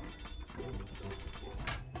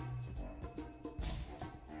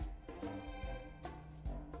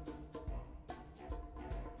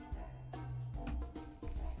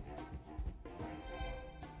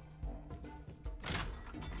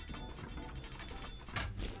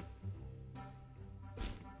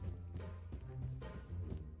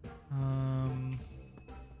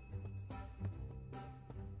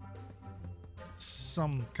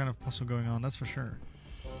 Some kind of puzzle going on, that's for sure.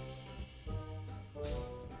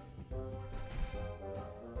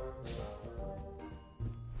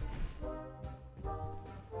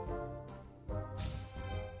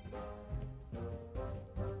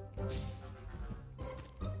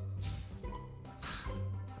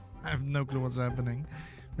 I have no clue what's happening.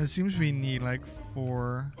 It seems we need like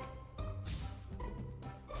 4.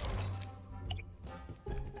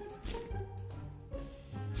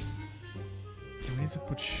 We need to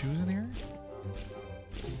put shoes in here.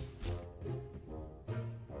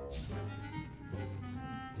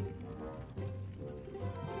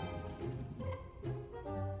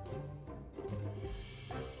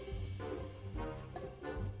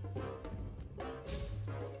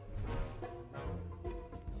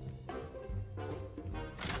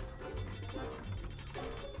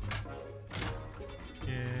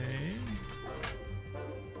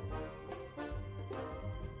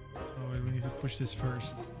 Push this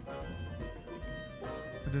first. So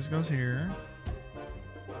this goes here.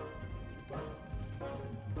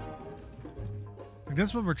 Like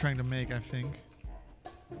that's what we're trying to make, I think.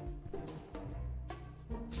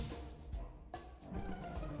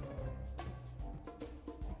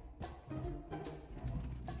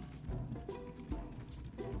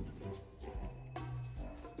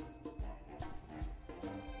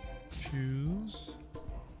 Shoes.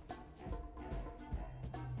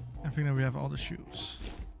 I think that we have all the shoes.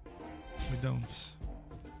 We don't.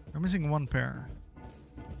 We're missing 1 pair.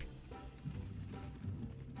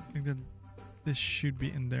 I think that this should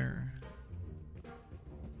be in there.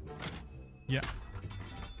 Yeah.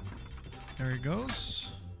 There it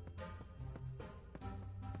goes.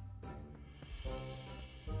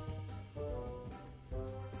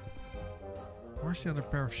 Where's the other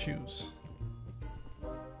pair of shoes?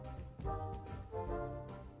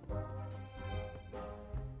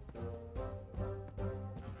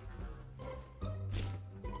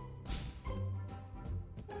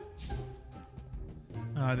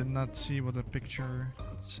 I did not see what the picture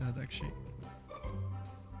said actually.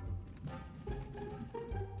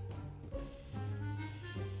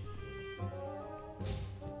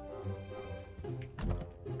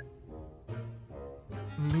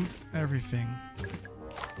 Loot everything.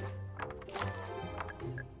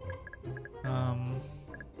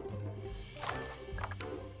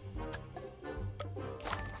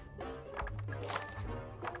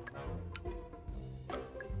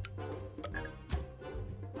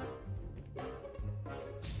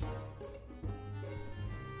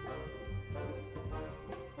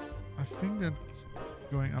 I think that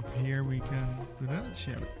going up here we can do that.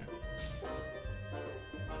 Yeah, we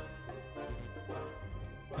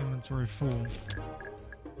can. Inventory full.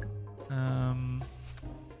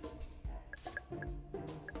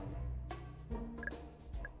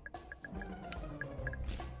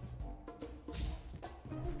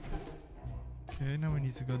 Okay, now we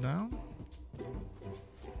need to go down.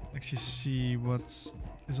 Actually see what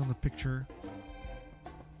is on the picture.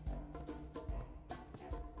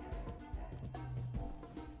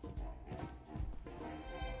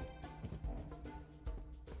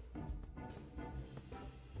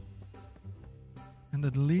 And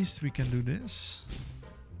at least we can do this.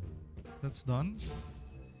 That's done.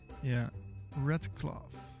 Yeah, red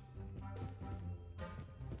cloth.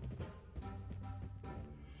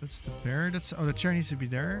 That's the bear. That's the chair needs to be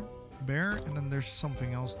there. Bear, and then there's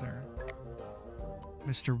something else there.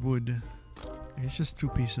 Mr. Wood. It's just 2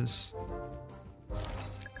 pieces.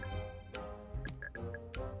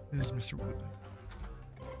 This is Mr. Wood.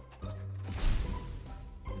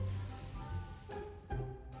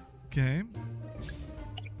 Okay.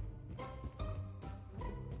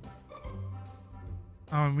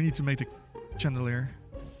 Oh, and we need to make the chandelier.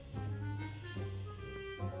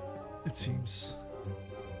 It seems.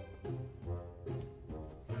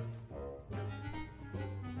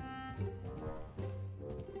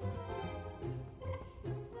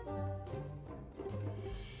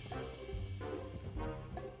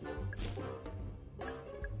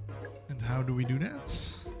 how do we do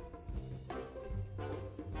that?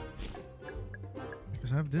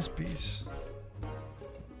 Because I have this piece.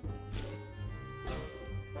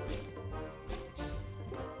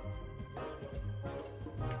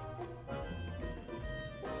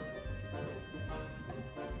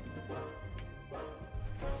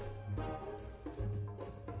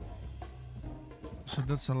 So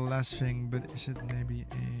that's the last thing, but is it maybe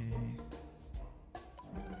a...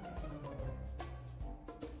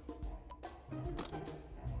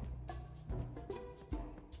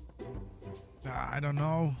 I don't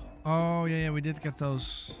know. Oh yeah, we did get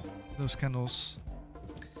those candles.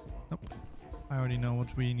 Nope. I already know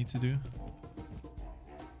what we need to do.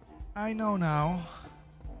 I know now.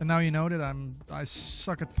 And now you know that I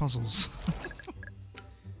suck at puzzles.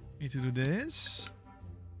 Need to do this.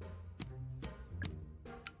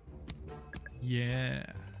 Yeah.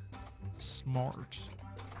 Smart.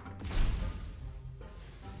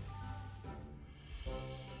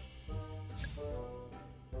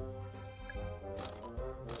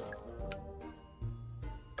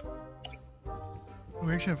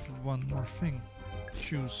 We actually have one more thing.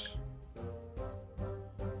 Choose.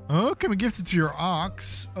 Oh, can we gift it to your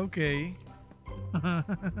ox? Okay.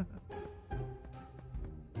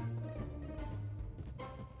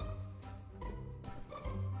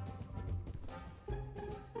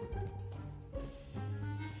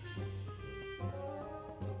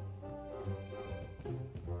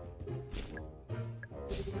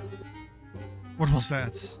 What was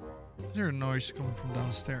that? Is there a noise coming from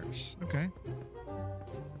downstairs? Okay.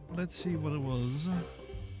 Let's see what it was.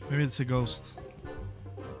 Maybe it's a ghost.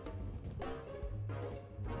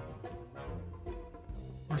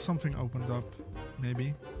 Or something opened up.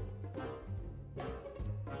 Maybe.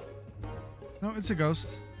 No, it's a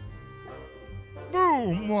ghost.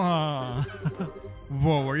 Boom! Whoa,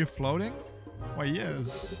 are you floating? Why,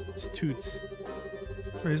 yes. It's Toot.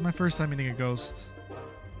 Sorry, it's my first time meeting a ghost.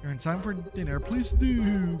 You're in time for dinner. Please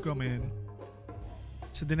do come in.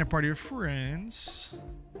 It's a dinner party with friends.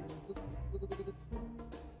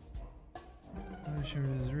 I'm sure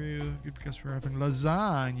it is real. Good because we're having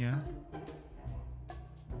lasagna.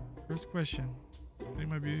 First question. What is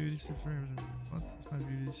my beauty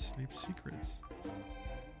sleep secrets?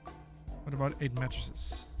 What about 8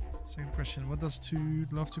 mattresses? Second question. What does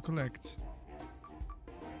Toot love to collect?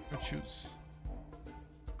 Go choose.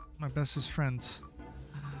 My bestest friend.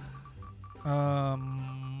 A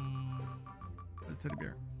teddy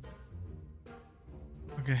bear.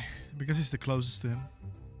 Okay, because he's the closest to him.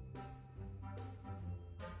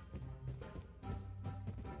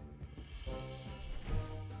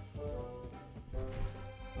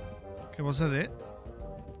 Okay, was that it?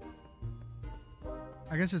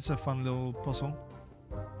 I guess it's a fun little puzzle.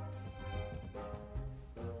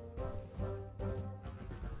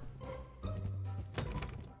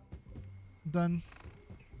 Done.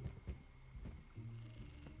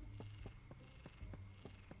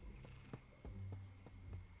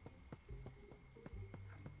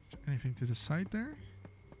 Anything to the side there?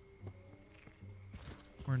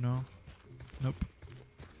 Or no? Nope.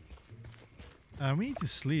 We need to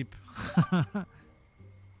sleep.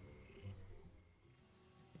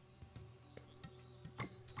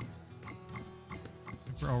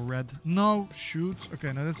 We're all red. No, shoot.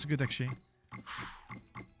 Okay, no, that's good actually.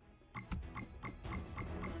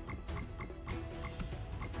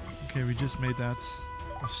 Okay, we just made that.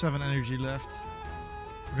 We have 7 energy left.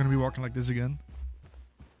 We're gonna be walking like this again.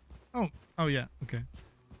 Oh yeah, okay.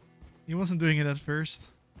 He wasn't doing it at first.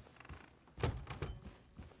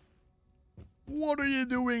 What are you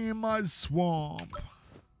doing in my swamp?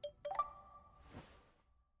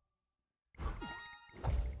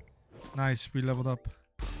 Nice, we leveled up.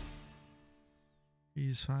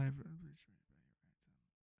 He's 5.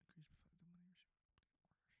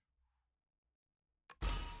 I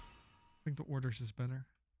think the orders is better.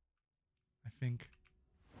 I think.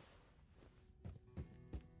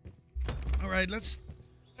 Alright, let's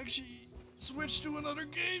actually switch to another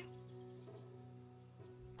game.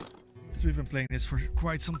 Because we've been playing this for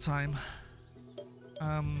quite some time.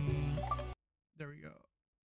 There we go.